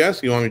want to take a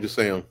guess? You want me to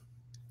say them?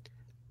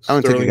 I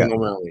want to take a guess.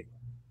 O'Malley.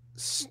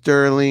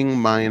 Sterling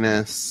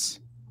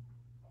minus,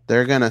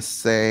 they're going to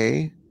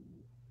say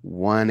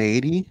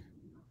 180.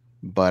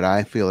 But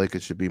I feel like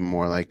it should be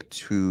more like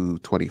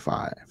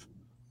 225.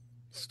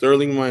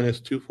 Sterling minus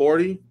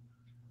 240,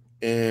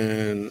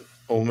 and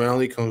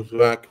O'Malley comes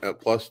back at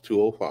plus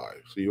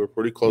 205. So you were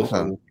pretty close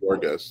on your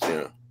guess.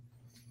 Yeah,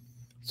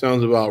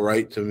 sounds about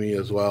right to me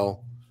as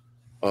well.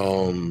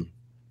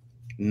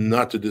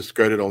 Not to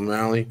discredit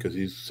O'Malley because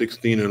he's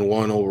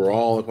 16-1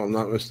 overall, if I'm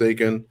not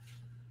mistaken.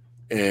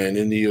 And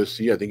in the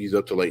UFC, I think he's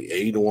up to like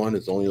 8-1.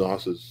 His only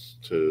losses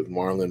to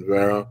Marlon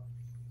Vera.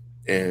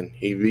 And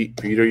he beat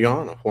Peter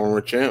Yan, a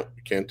former champ.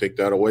 You can't take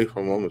that away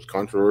from him. As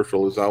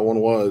controversial as that one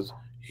was,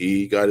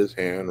 he got his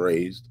hand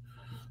raised.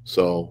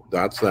 So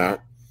that's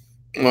that.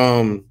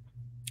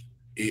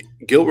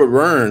 Gilbert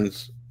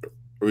Burns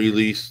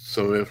released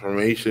some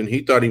information.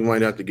 He thought he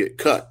might have to get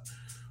cut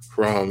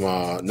from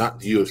not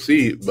the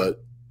UFC,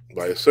 but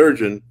by a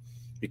surgeon,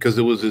 because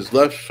it was his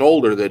left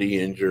shoulder that he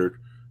injured,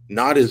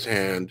 not his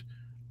hand,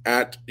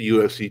 at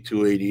UFC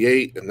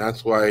 288, and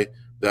that's why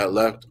that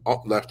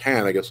left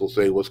hand, I guess we'll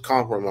say, was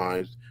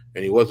compromised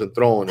and he wasn't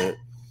throwing it.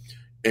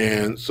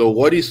 And so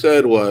what he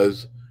said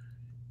was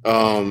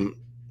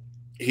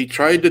he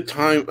tried to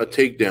time a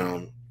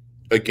takedown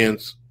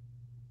against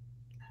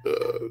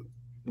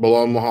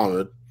Bilal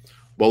Muhammad.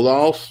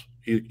 Bilal,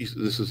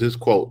 this is his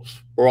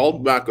quotes,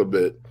 rolled back a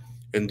bit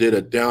and did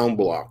a down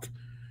block.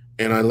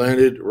 And I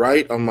landed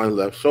right on my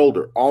left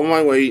shoulder. All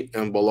my weight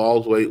and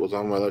Bilal's weight was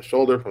on my left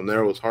shoulder. From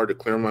there, it was hard to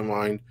clear my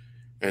mind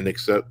and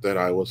accept that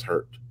I was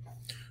hurt.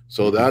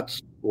 So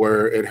that's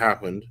where it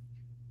happened.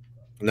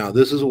 Now,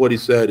 this is what he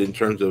said in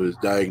terms of his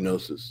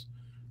diagnosis.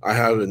 I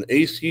have an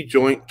AC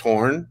joint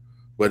torn,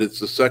 but it's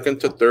the 2nd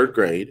to 3rd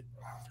grade.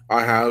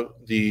 I have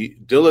the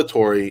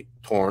dilatory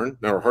torn.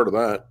 Never heard of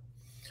that.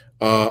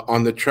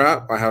 On the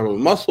trap, I have a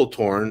muscle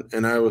torn,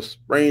 and I have a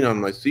sprain on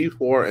my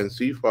C4 and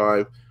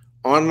C5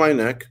 on my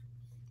neck,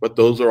 but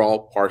those are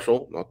all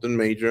partial, nothing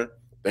major.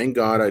 Thank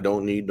God I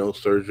don't need no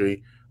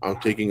surgery. I'm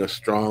taking a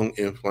strong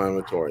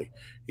inflammatory.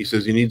 He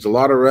says he needs a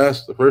lot of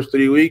rest the first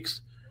 3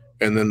 weeks,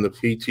 and then the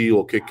PT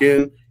will kick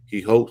in. He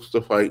hopes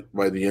to fight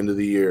by the end of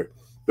the year.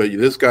 But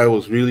this guy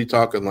was really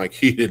talking like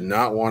he did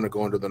not want to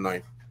go under the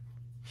knife.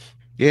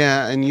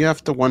 Yeah, and you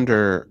have to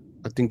wonder,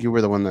 I think you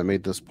were the one that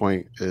made this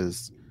point,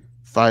 is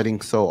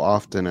fighting so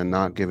often and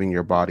not giving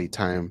your body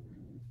time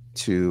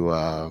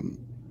to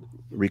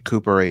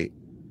recuperate,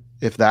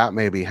 if that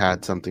maybe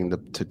had something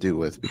to do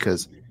with,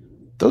 because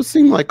those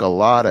seem like a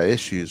lot of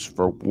issues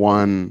for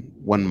one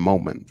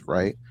moment,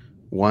 right?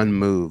 One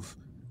move.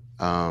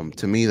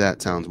 To me,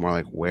 that sounds more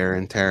like wear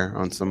and tear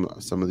on some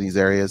of these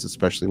areas,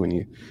 especially when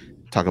you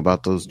talk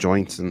about those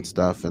joints and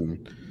stuff,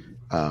 and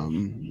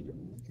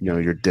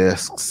your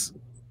discs.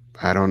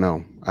 I don't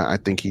know. I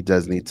think he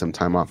does need some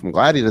time off. I'm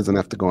glad he doesn't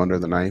have to go under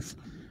the knife,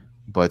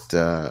 but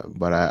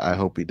I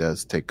hope he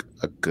does take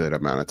a good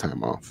amount of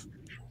time off.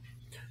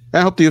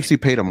 I hope the UFC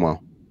paid him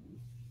well.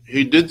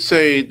 He did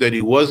say that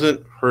he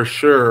wasn't for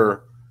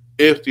sure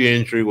if the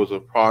injury was a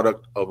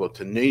product of a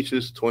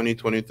tenacious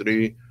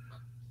 2023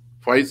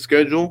 fight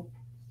schedule.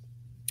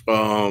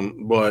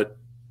 But,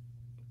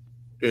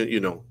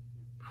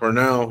 for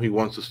now, he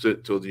wants to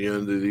sit till the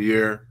end of the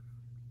year,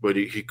 but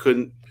he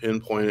couldn't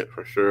pinpoint it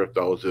for sure if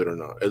that was it or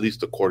not, at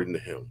least according to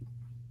him.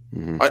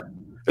 Mm-hmm. At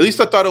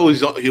least I thought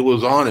he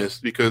was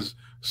honest, because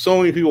so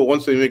many people,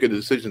 once they make a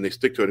decision, they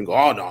stick to it and go,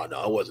 oh, no,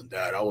 it wasn't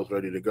that. I was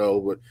ready to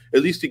go. But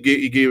at least he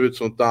gave it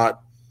some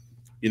thought,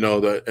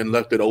 that, and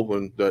left it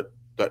open that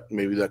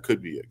maybe that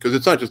could be it. Because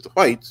it's not just the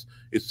fights,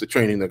 it's the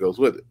training that goes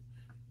with it.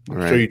 I'm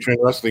sure you train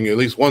wrestling at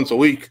least once a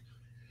week.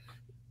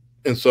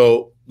 And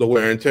so the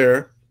wear and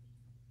tear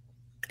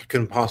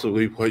can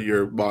possibly put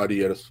your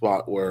body at a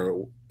spot where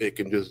it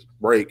can just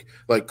break.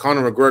 Like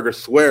Conor McGregor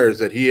swears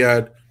that he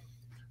had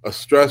a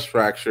stress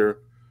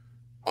fracture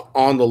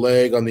on the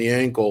leg, on the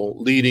ankle,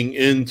 leading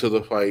into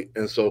the fight.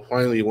 And so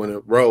finally, when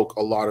it broke,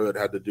 a lot of it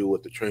had to do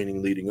with the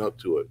training leading up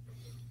to it.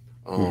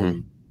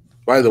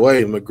 By the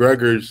way,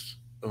 McGregor's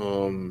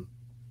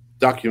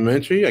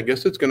documentary, I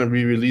guess it's going to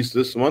be released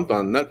this month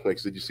on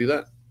Netflix. Did you see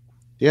that?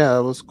 Yeah,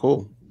 it was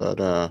cool. But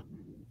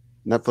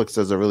Netflix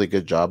does a really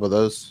good job of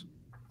those.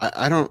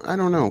 I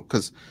don't know,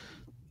 because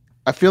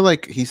I feel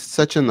like he's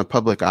such in the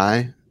public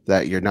eye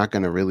that you're not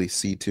going to really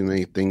see too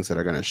many things that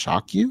are going to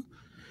shock you.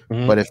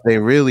 Mm-hmm. But if they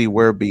really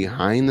were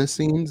behind the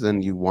scenes,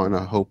 then you want to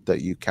hope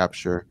that you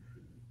capture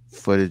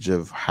footage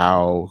of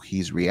how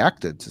he's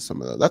reacted to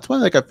some of those. That's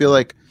why, I feel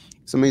like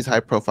some of these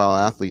high-profile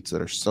athletes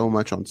that are so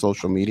much on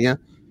social media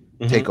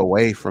take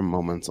away from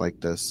moments like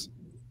this.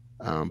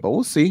 But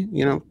we'll see.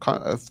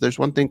 If there's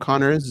one thing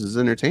Conor is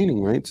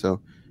entertaining, right?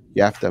 So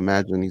you have to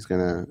imagine he's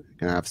gonna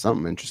have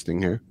something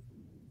interesting here.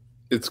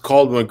 It's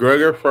called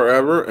McGregor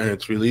Forever, and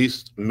it's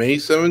released May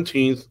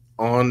 17th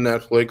on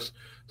Netflix.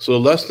 So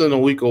less than a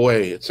week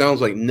away. It sounds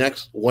like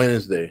next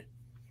Wednesday,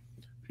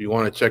 if you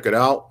want to check it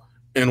out.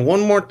 And one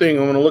more thing,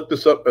 I'm going to look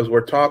this up as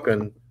we're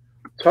talking.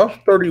 Tough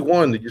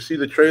 31, did you see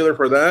the trailer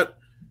for that?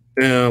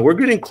 We're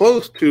getting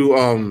close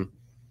to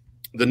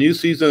the new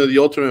season of The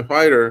Ultimate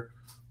Fighter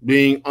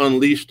being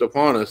unleashed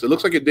upon us. It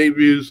looks like it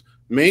debuts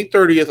May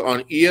 30th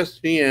on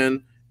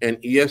ESPN and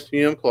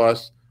ESPN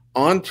Plus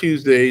on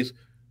Tuesdays,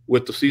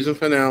 with the season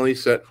finale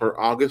set for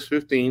August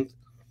 15th.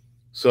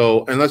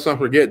 So, and let's not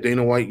forget,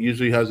 Dana White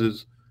usually has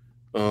his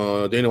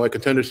Dana White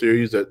Contender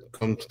Series that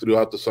comes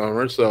throughout the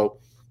summer. So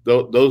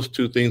those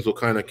two things will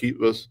kind of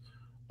keep us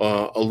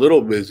a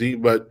little busy.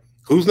 But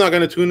who's not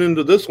going to tune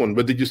into this one?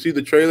 But did you see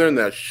the trailer and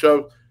that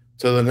shove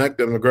to the neck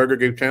that McGregor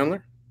gave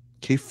Chandler?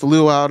 He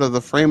flew out of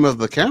the frame of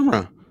the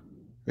camera.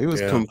 He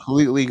was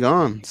completely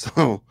gone.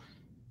 So,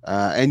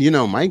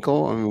 and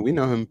Michael, I mean, we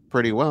know him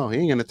pretty well. He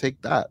ain't going to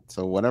take that.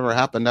 So whatever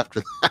happened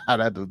after that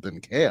had to have been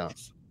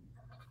chaos.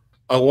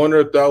 I wonder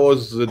if that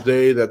was the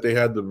day that they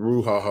had the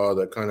brouhaha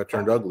that kind of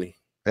turned ugly.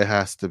 It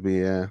has to be,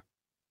 yeah.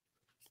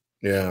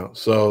 Yeah,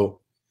 so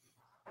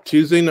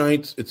Tuesday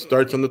nights, it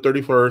starts on the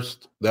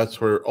 31st. That's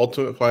for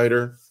Ultimate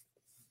Fighter,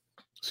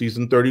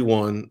 season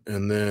 31.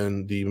 And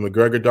then the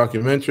McGregor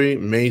documentary,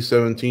 May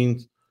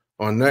 17th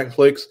on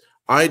Netflix.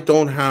 I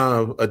don't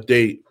have a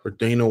date for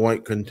Dana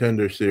White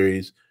Contender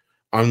Series.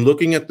 I'm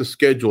looking at the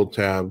schedule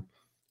tab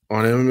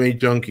on MMA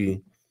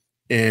Junkie,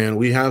 and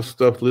we have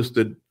stuff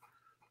listed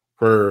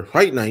for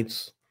fight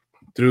nights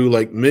through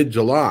like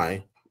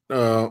mid-July.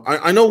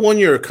 I know one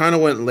year it kind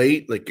of went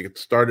late, like it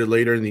started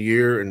later in the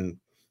year in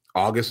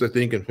August, I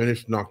think, and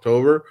finished in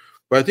October.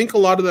 But I think a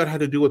lot of that had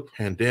to do with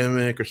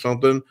pandemic or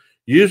something.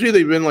 Usually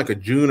they've been like a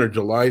June or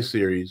July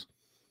series.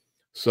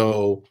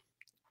 So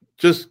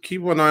just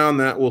keep an eye on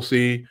that. We'll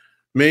see.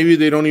 Maybe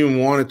they don't even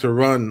want it to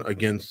run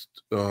against,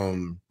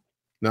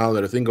 now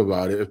that I think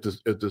about it,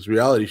 if this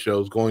reality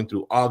show is going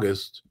through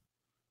August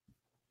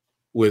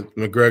with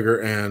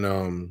McGregor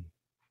and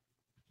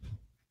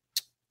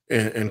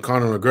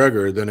Conor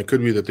McGregor, then it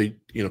could be that they,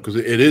 because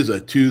it is a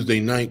Tuesday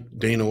night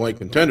Dana White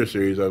Contender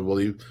Series, I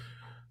believe.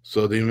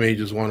 So they may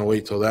just want to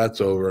wait till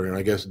that's over and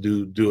I guess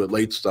do it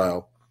late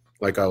style,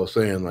 like I was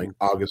saying, like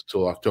August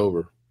till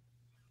October.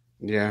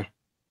 Yeah.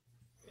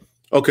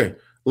 Okay,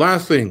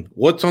 last thing.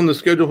 What's on the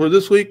schedule for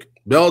this week?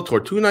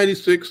 Bellator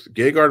 296,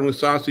 Gegard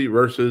Mousasi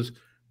versus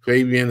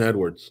Fabian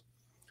Edwards.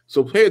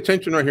 So pay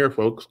attention right here,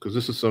 folks, because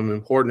this is some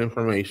important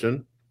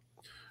information.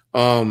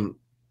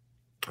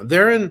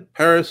 They're in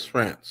Paris,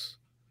 France.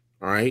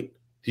 All right.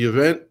 The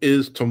event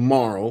is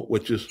tomorrow,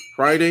 which is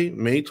Friday,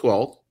 May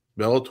 12th,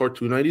 Bellator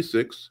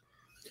 296.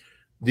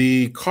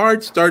 The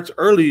card starts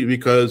early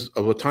because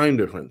of a time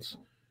difference.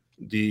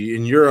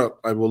 In Europe,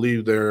 I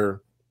believe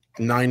they're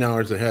 9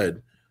 hours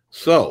ahead.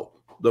 So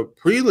the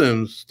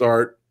prelims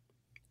start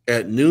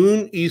at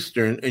noon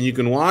Eastern, and you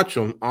can watch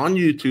them on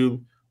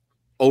YouTube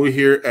over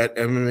here at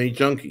MMA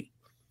Junkie.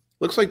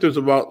 Looks like there's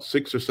about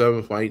 6 or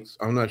 7 fights.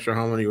 I'm not sure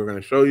how many we're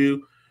going to show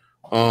you.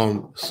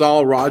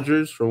 Saul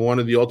Rogers from one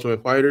of the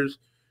Ultimate Fighters,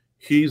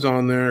 he's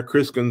on there.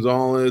 Chris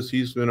Gonzalez,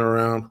 he's been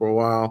around for a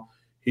while.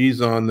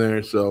 He's on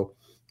there. So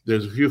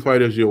there's a few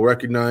fighters you'll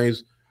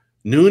recognize.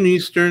 Noon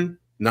Eastern,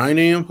 9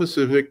 a.m.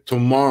 Pacific,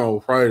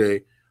 tomorrow,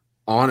 Friday,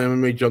 on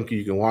MMA Junkie.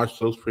 You can watch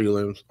those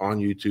prelims on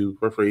YouTube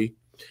for free.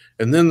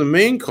 And then the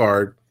main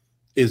card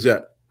is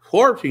at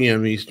 4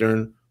 p.m.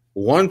 Eastern,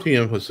 1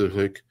 p.m.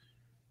 Pacific,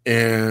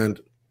 and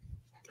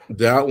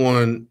that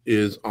one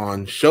is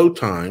on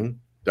Showtime.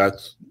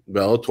 That's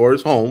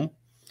Bellator's home,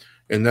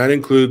 and that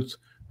includes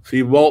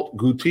Thibault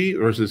Gouti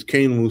versus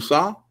Kane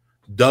Moussa,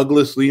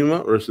 Douglas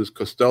Lima versus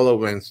Costello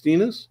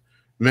Vanstinas,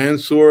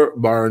 Mansour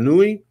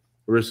Baranui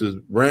versus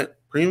Brent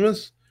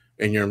Primus,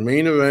 and your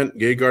main event,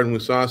 Gegard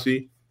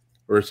Mousasi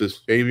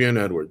versus Fabian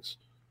Edwards.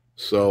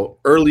 So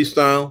early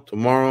style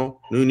tomorrow,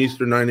 noon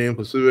Eastern, 9 a.m.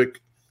 Pacific,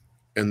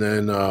 and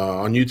then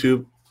on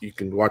YouTube you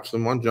can watch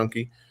them on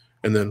Junkie,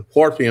 and then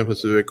 4 p.m.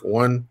 Pacific,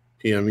 1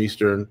 p.m.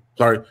 Eastern.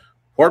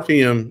 4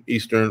 p.m.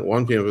 Eastern,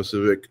 1 p.m.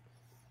 Pacific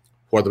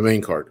for the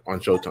main card on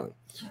Showtime.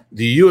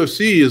 The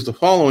UFC is the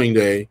following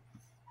day,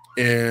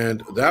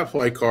 and that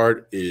fight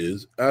card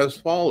is as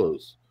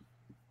follows.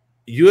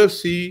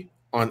 UFC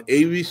on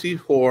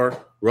ABC4,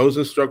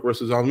 Rosenstruck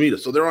versus Almeida.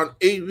 So they're on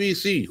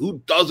ABC.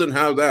 Who doesn't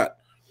have that?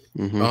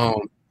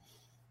 Mm-hmm.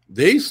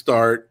 They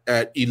start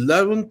at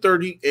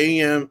 11:30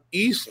 a.m.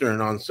 Eastern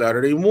on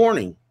Saturday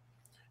morning,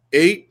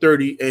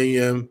 8:30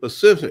 a.m.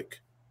 Pacific.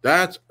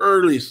 That's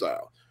early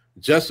style.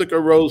 Jessica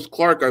Rose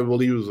Clark, I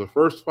believe, was the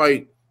first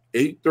fight,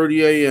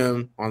 8:30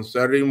 a.m. on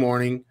Saturday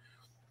morning.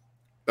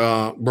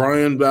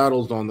 Brian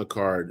Battle's on the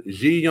card.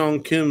 Ji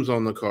Young Kim's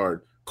on the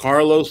card.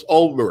 Carlos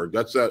Olberg,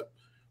 that's that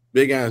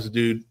big-ass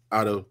dude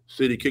out of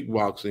City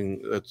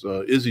Kickboxing. That's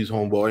Izzy's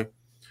homeboy.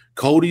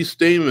 Cody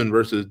Stamen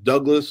versus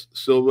Douglas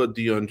Silva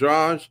de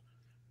Andrade.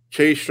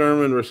 Chase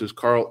Sherman versus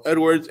Carl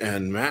Edwards.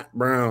 And Matt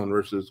Brown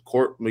versus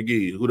Court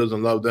McGee. Who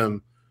doesn't love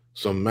them?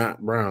 Some Matt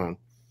Brown.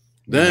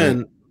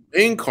 Then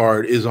main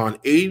card is on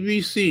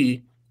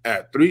ABC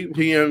at 3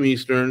 p.m.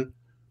 Eastern,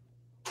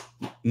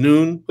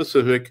 noon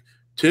Pacific.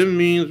 Tim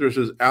Means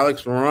versus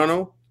Alex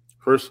Morano,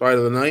 first fight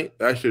of the night.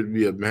 That should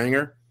be a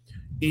banger.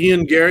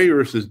 Ian Gary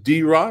versus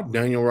D-Rod,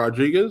 Daniel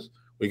Rodriguez.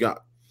 We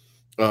got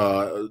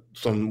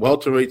some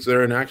welterweights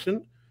there in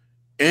action.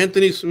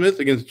 Anthony Smith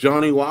against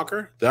Johnny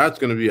Walker. That's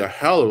going to be a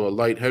hell of a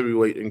light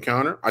heavyweight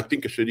encounter. I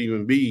think it should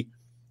even be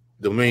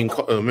the main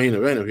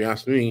event, if you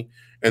ask me.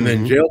 And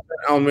then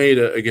Jailton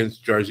Almeida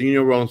against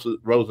Jairzinho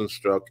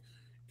Rosenstruck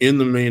in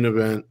the main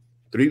event,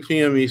 3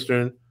 p.m.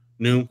 Eastern,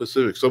 noon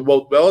Pacific. So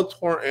both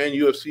Bellator and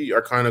UFC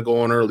are kind of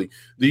going early.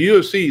 The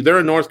UFC, they're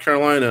in North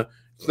Carolina.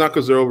 It's not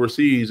because they're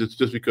overseas. It's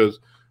just because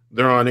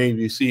they're on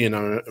ABC, and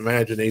I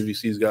imagine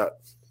ABC's got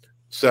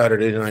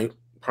Saturday night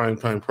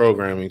primetime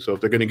programming. So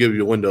if they're going to give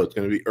you a window, it's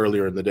going to be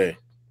earlier in the day.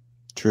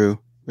 True.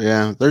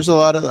 Yeah, there's a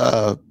lot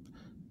of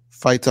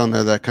fights on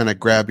there that kind of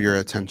grab your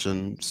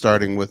attention,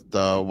 starting with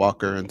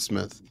Walker and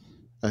Smith.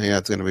 I think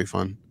that's going to be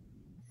fun.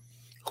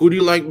 Who do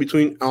you like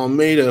between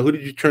Almeida? Who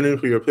did you turn in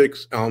for your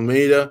picks?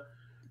 Almeida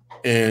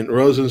and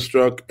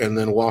Rosenstruck, and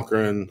then Walker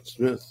and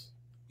Smith.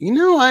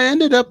 I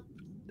ended up,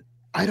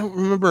 I don't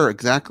remember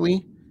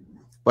exactly,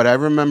 but I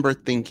remember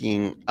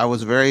thinking I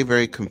was very,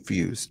 very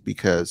confused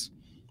because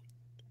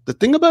the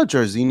thing about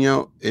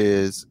Jairzinho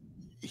is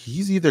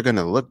he's either going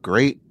to look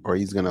great or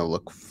he's going to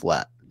look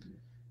flat.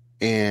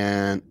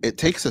 And it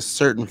takes a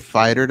certain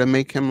fighter to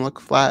make him look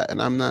flat,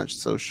 and I'm not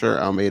so sure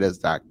Almeida's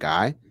that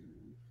guy.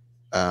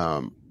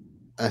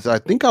 so I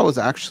think I was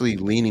actually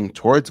leaning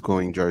towards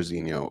going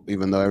Jairzinho,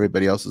 even though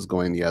everybody else is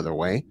going the other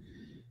way.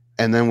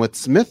 And then with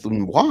Smith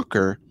and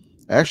Walker,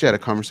 I actually had a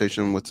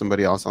conversation with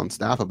somebody else on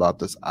staff about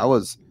this. I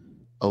was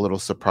a little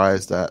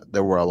surprised that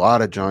there were a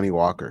lot of Johnny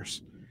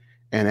Walkers.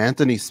 And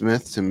Anthony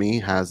Smith, to me,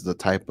 has the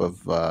type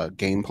of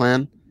game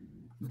plan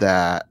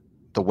that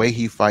the way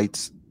he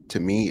fights, to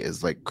me,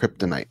 is like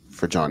kryptonite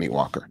for Johnny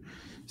Walker.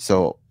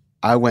 So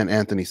I went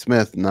Anthony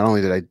Smith. Not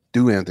only did I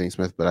do Anthony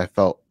Smith, but I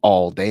felt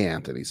all day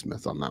Anthony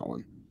Smith on that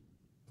one.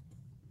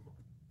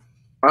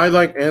 I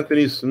like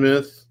Anthony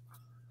Smith,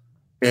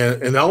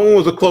 and that one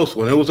was a close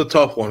one. It was a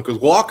tough one because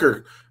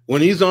Walker,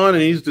 when he's on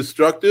and he's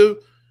destructive,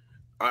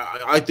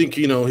 I think,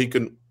 he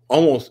can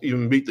almost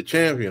even beat the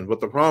champion. But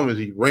the problem is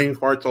he brain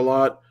farts a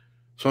lot.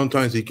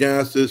 Sometimes he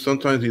gasses.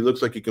 Sometimes he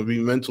looks like he can be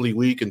mentally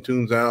weak and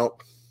tunes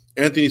out.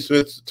 Anthony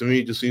Smith, to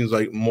me, just seems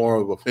like more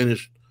of a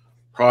finished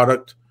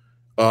product.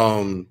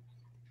 And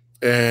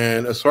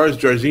as far as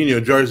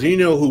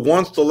Jairzinho, who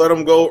wants to let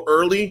him go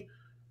early,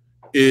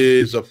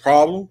 is a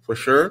problem for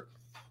sure.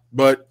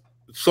 But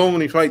so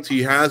many fights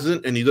he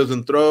hasn't, and he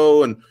doesn't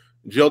throw. And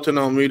Gelton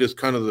Almeida is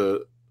kind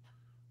of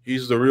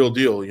he's the real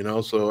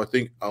deal, So I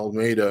think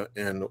Almeida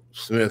and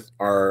Smith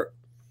are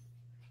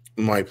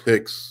my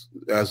picks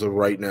as of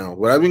right now.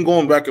 But I've been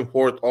going back and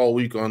forth all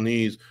week on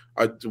these.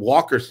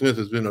 Walker Smith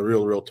has been a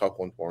real tough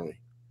one for me.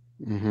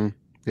 Mm-hmm.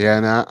 Yeah,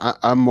 and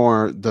I'm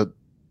more the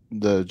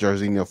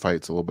Jairzinho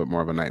fight's a little bit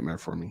more of a nightmare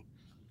for me.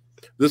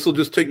 This will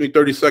just take me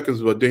 30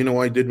 seconds, but Dana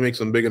White did make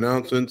some big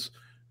announcements.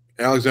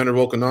 Alexander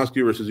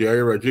Volkanovski versus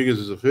Yair Rodriguez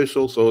is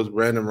official. So is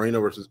Brandon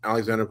Moreno versus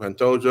Alexander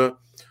Pantoja.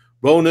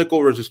 Bo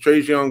Nickel versus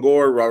Trajan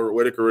Gore. Robert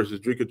Whitaker versus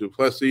Drika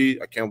Duplessis.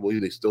 I can't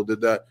believe they still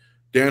did that.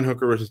 Dan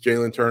Hooker versus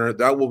Jalen Turner.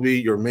 That will be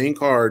your main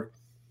card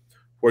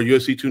for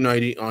UFC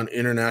 290 on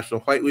International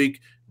Fight Week.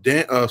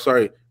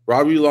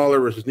 Robbie Lawler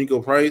versus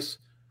Nico Price.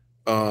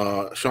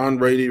 Sean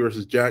Brady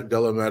versus Jack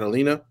Della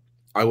Maddalena.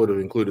 I would have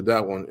included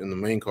that one in the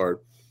main card.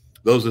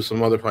 Those are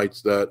some other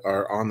fights that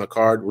are on the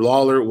card.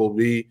 Lawler will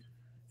be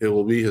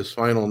his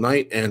final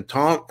night, and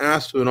Tom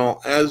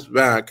Aspinall is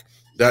back.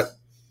 That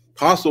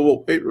possible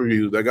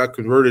pay-per-view that got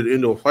converted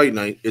into a fight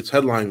night. It's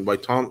headlined by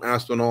Tom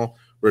Aspinall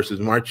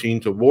versus Marcin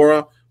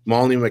Tybura,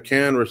 Molly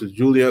McCann versus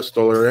Julia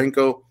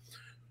Stolarenko,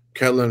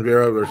 Ketlin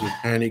Vera versus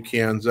Pani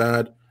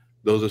Kianzad.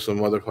 Those are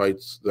some other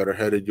fights that are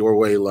headed your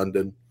way,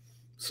 London.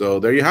 So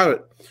there you have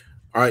it.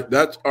 All right,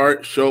 that's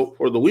our show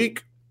for the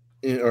week,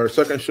 our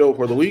second show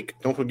for the week.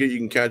 Don't forget you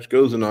can catch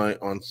Goz and I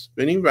on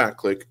Spinning Back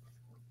Click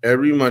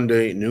every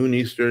Monday, noon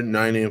Eastern,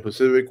 9 a.m.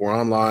 Pacific. We're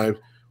on live.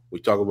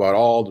 We talk about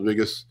all the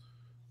biggest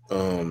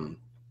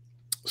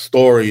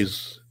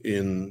stories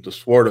in the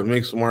sport of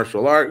mixed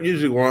martial art.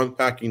 Usually we're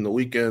unpacking the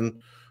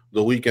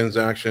weekend's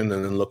action,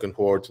 and then looking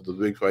forward to the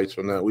big fights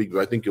from that week.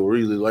 But I think you'll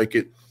really like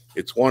it.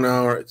 It's 1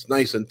 hour. It's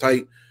nice and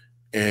tight,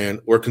 and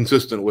we're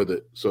consistent with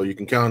it. So you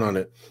can count on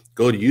it.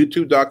 Go to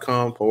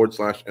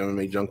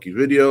youtube.com/MMA Junkie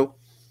video.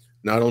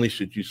 Not only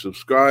should you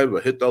subscribe,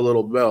 but hit that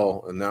little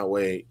bell, and that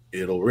way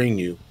it'll ring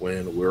you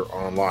when we're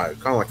on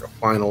live. Kind of like a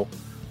final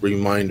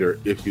reminder,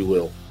 if you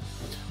will.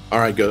 All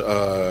right, good.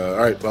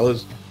 All right,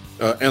 fellas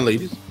and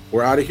ladies,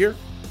 we're out of here.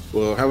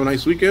 Well, have a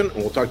nice weekend,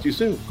 and we'll talk to you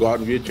soon. Go out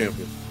and be a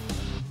champion.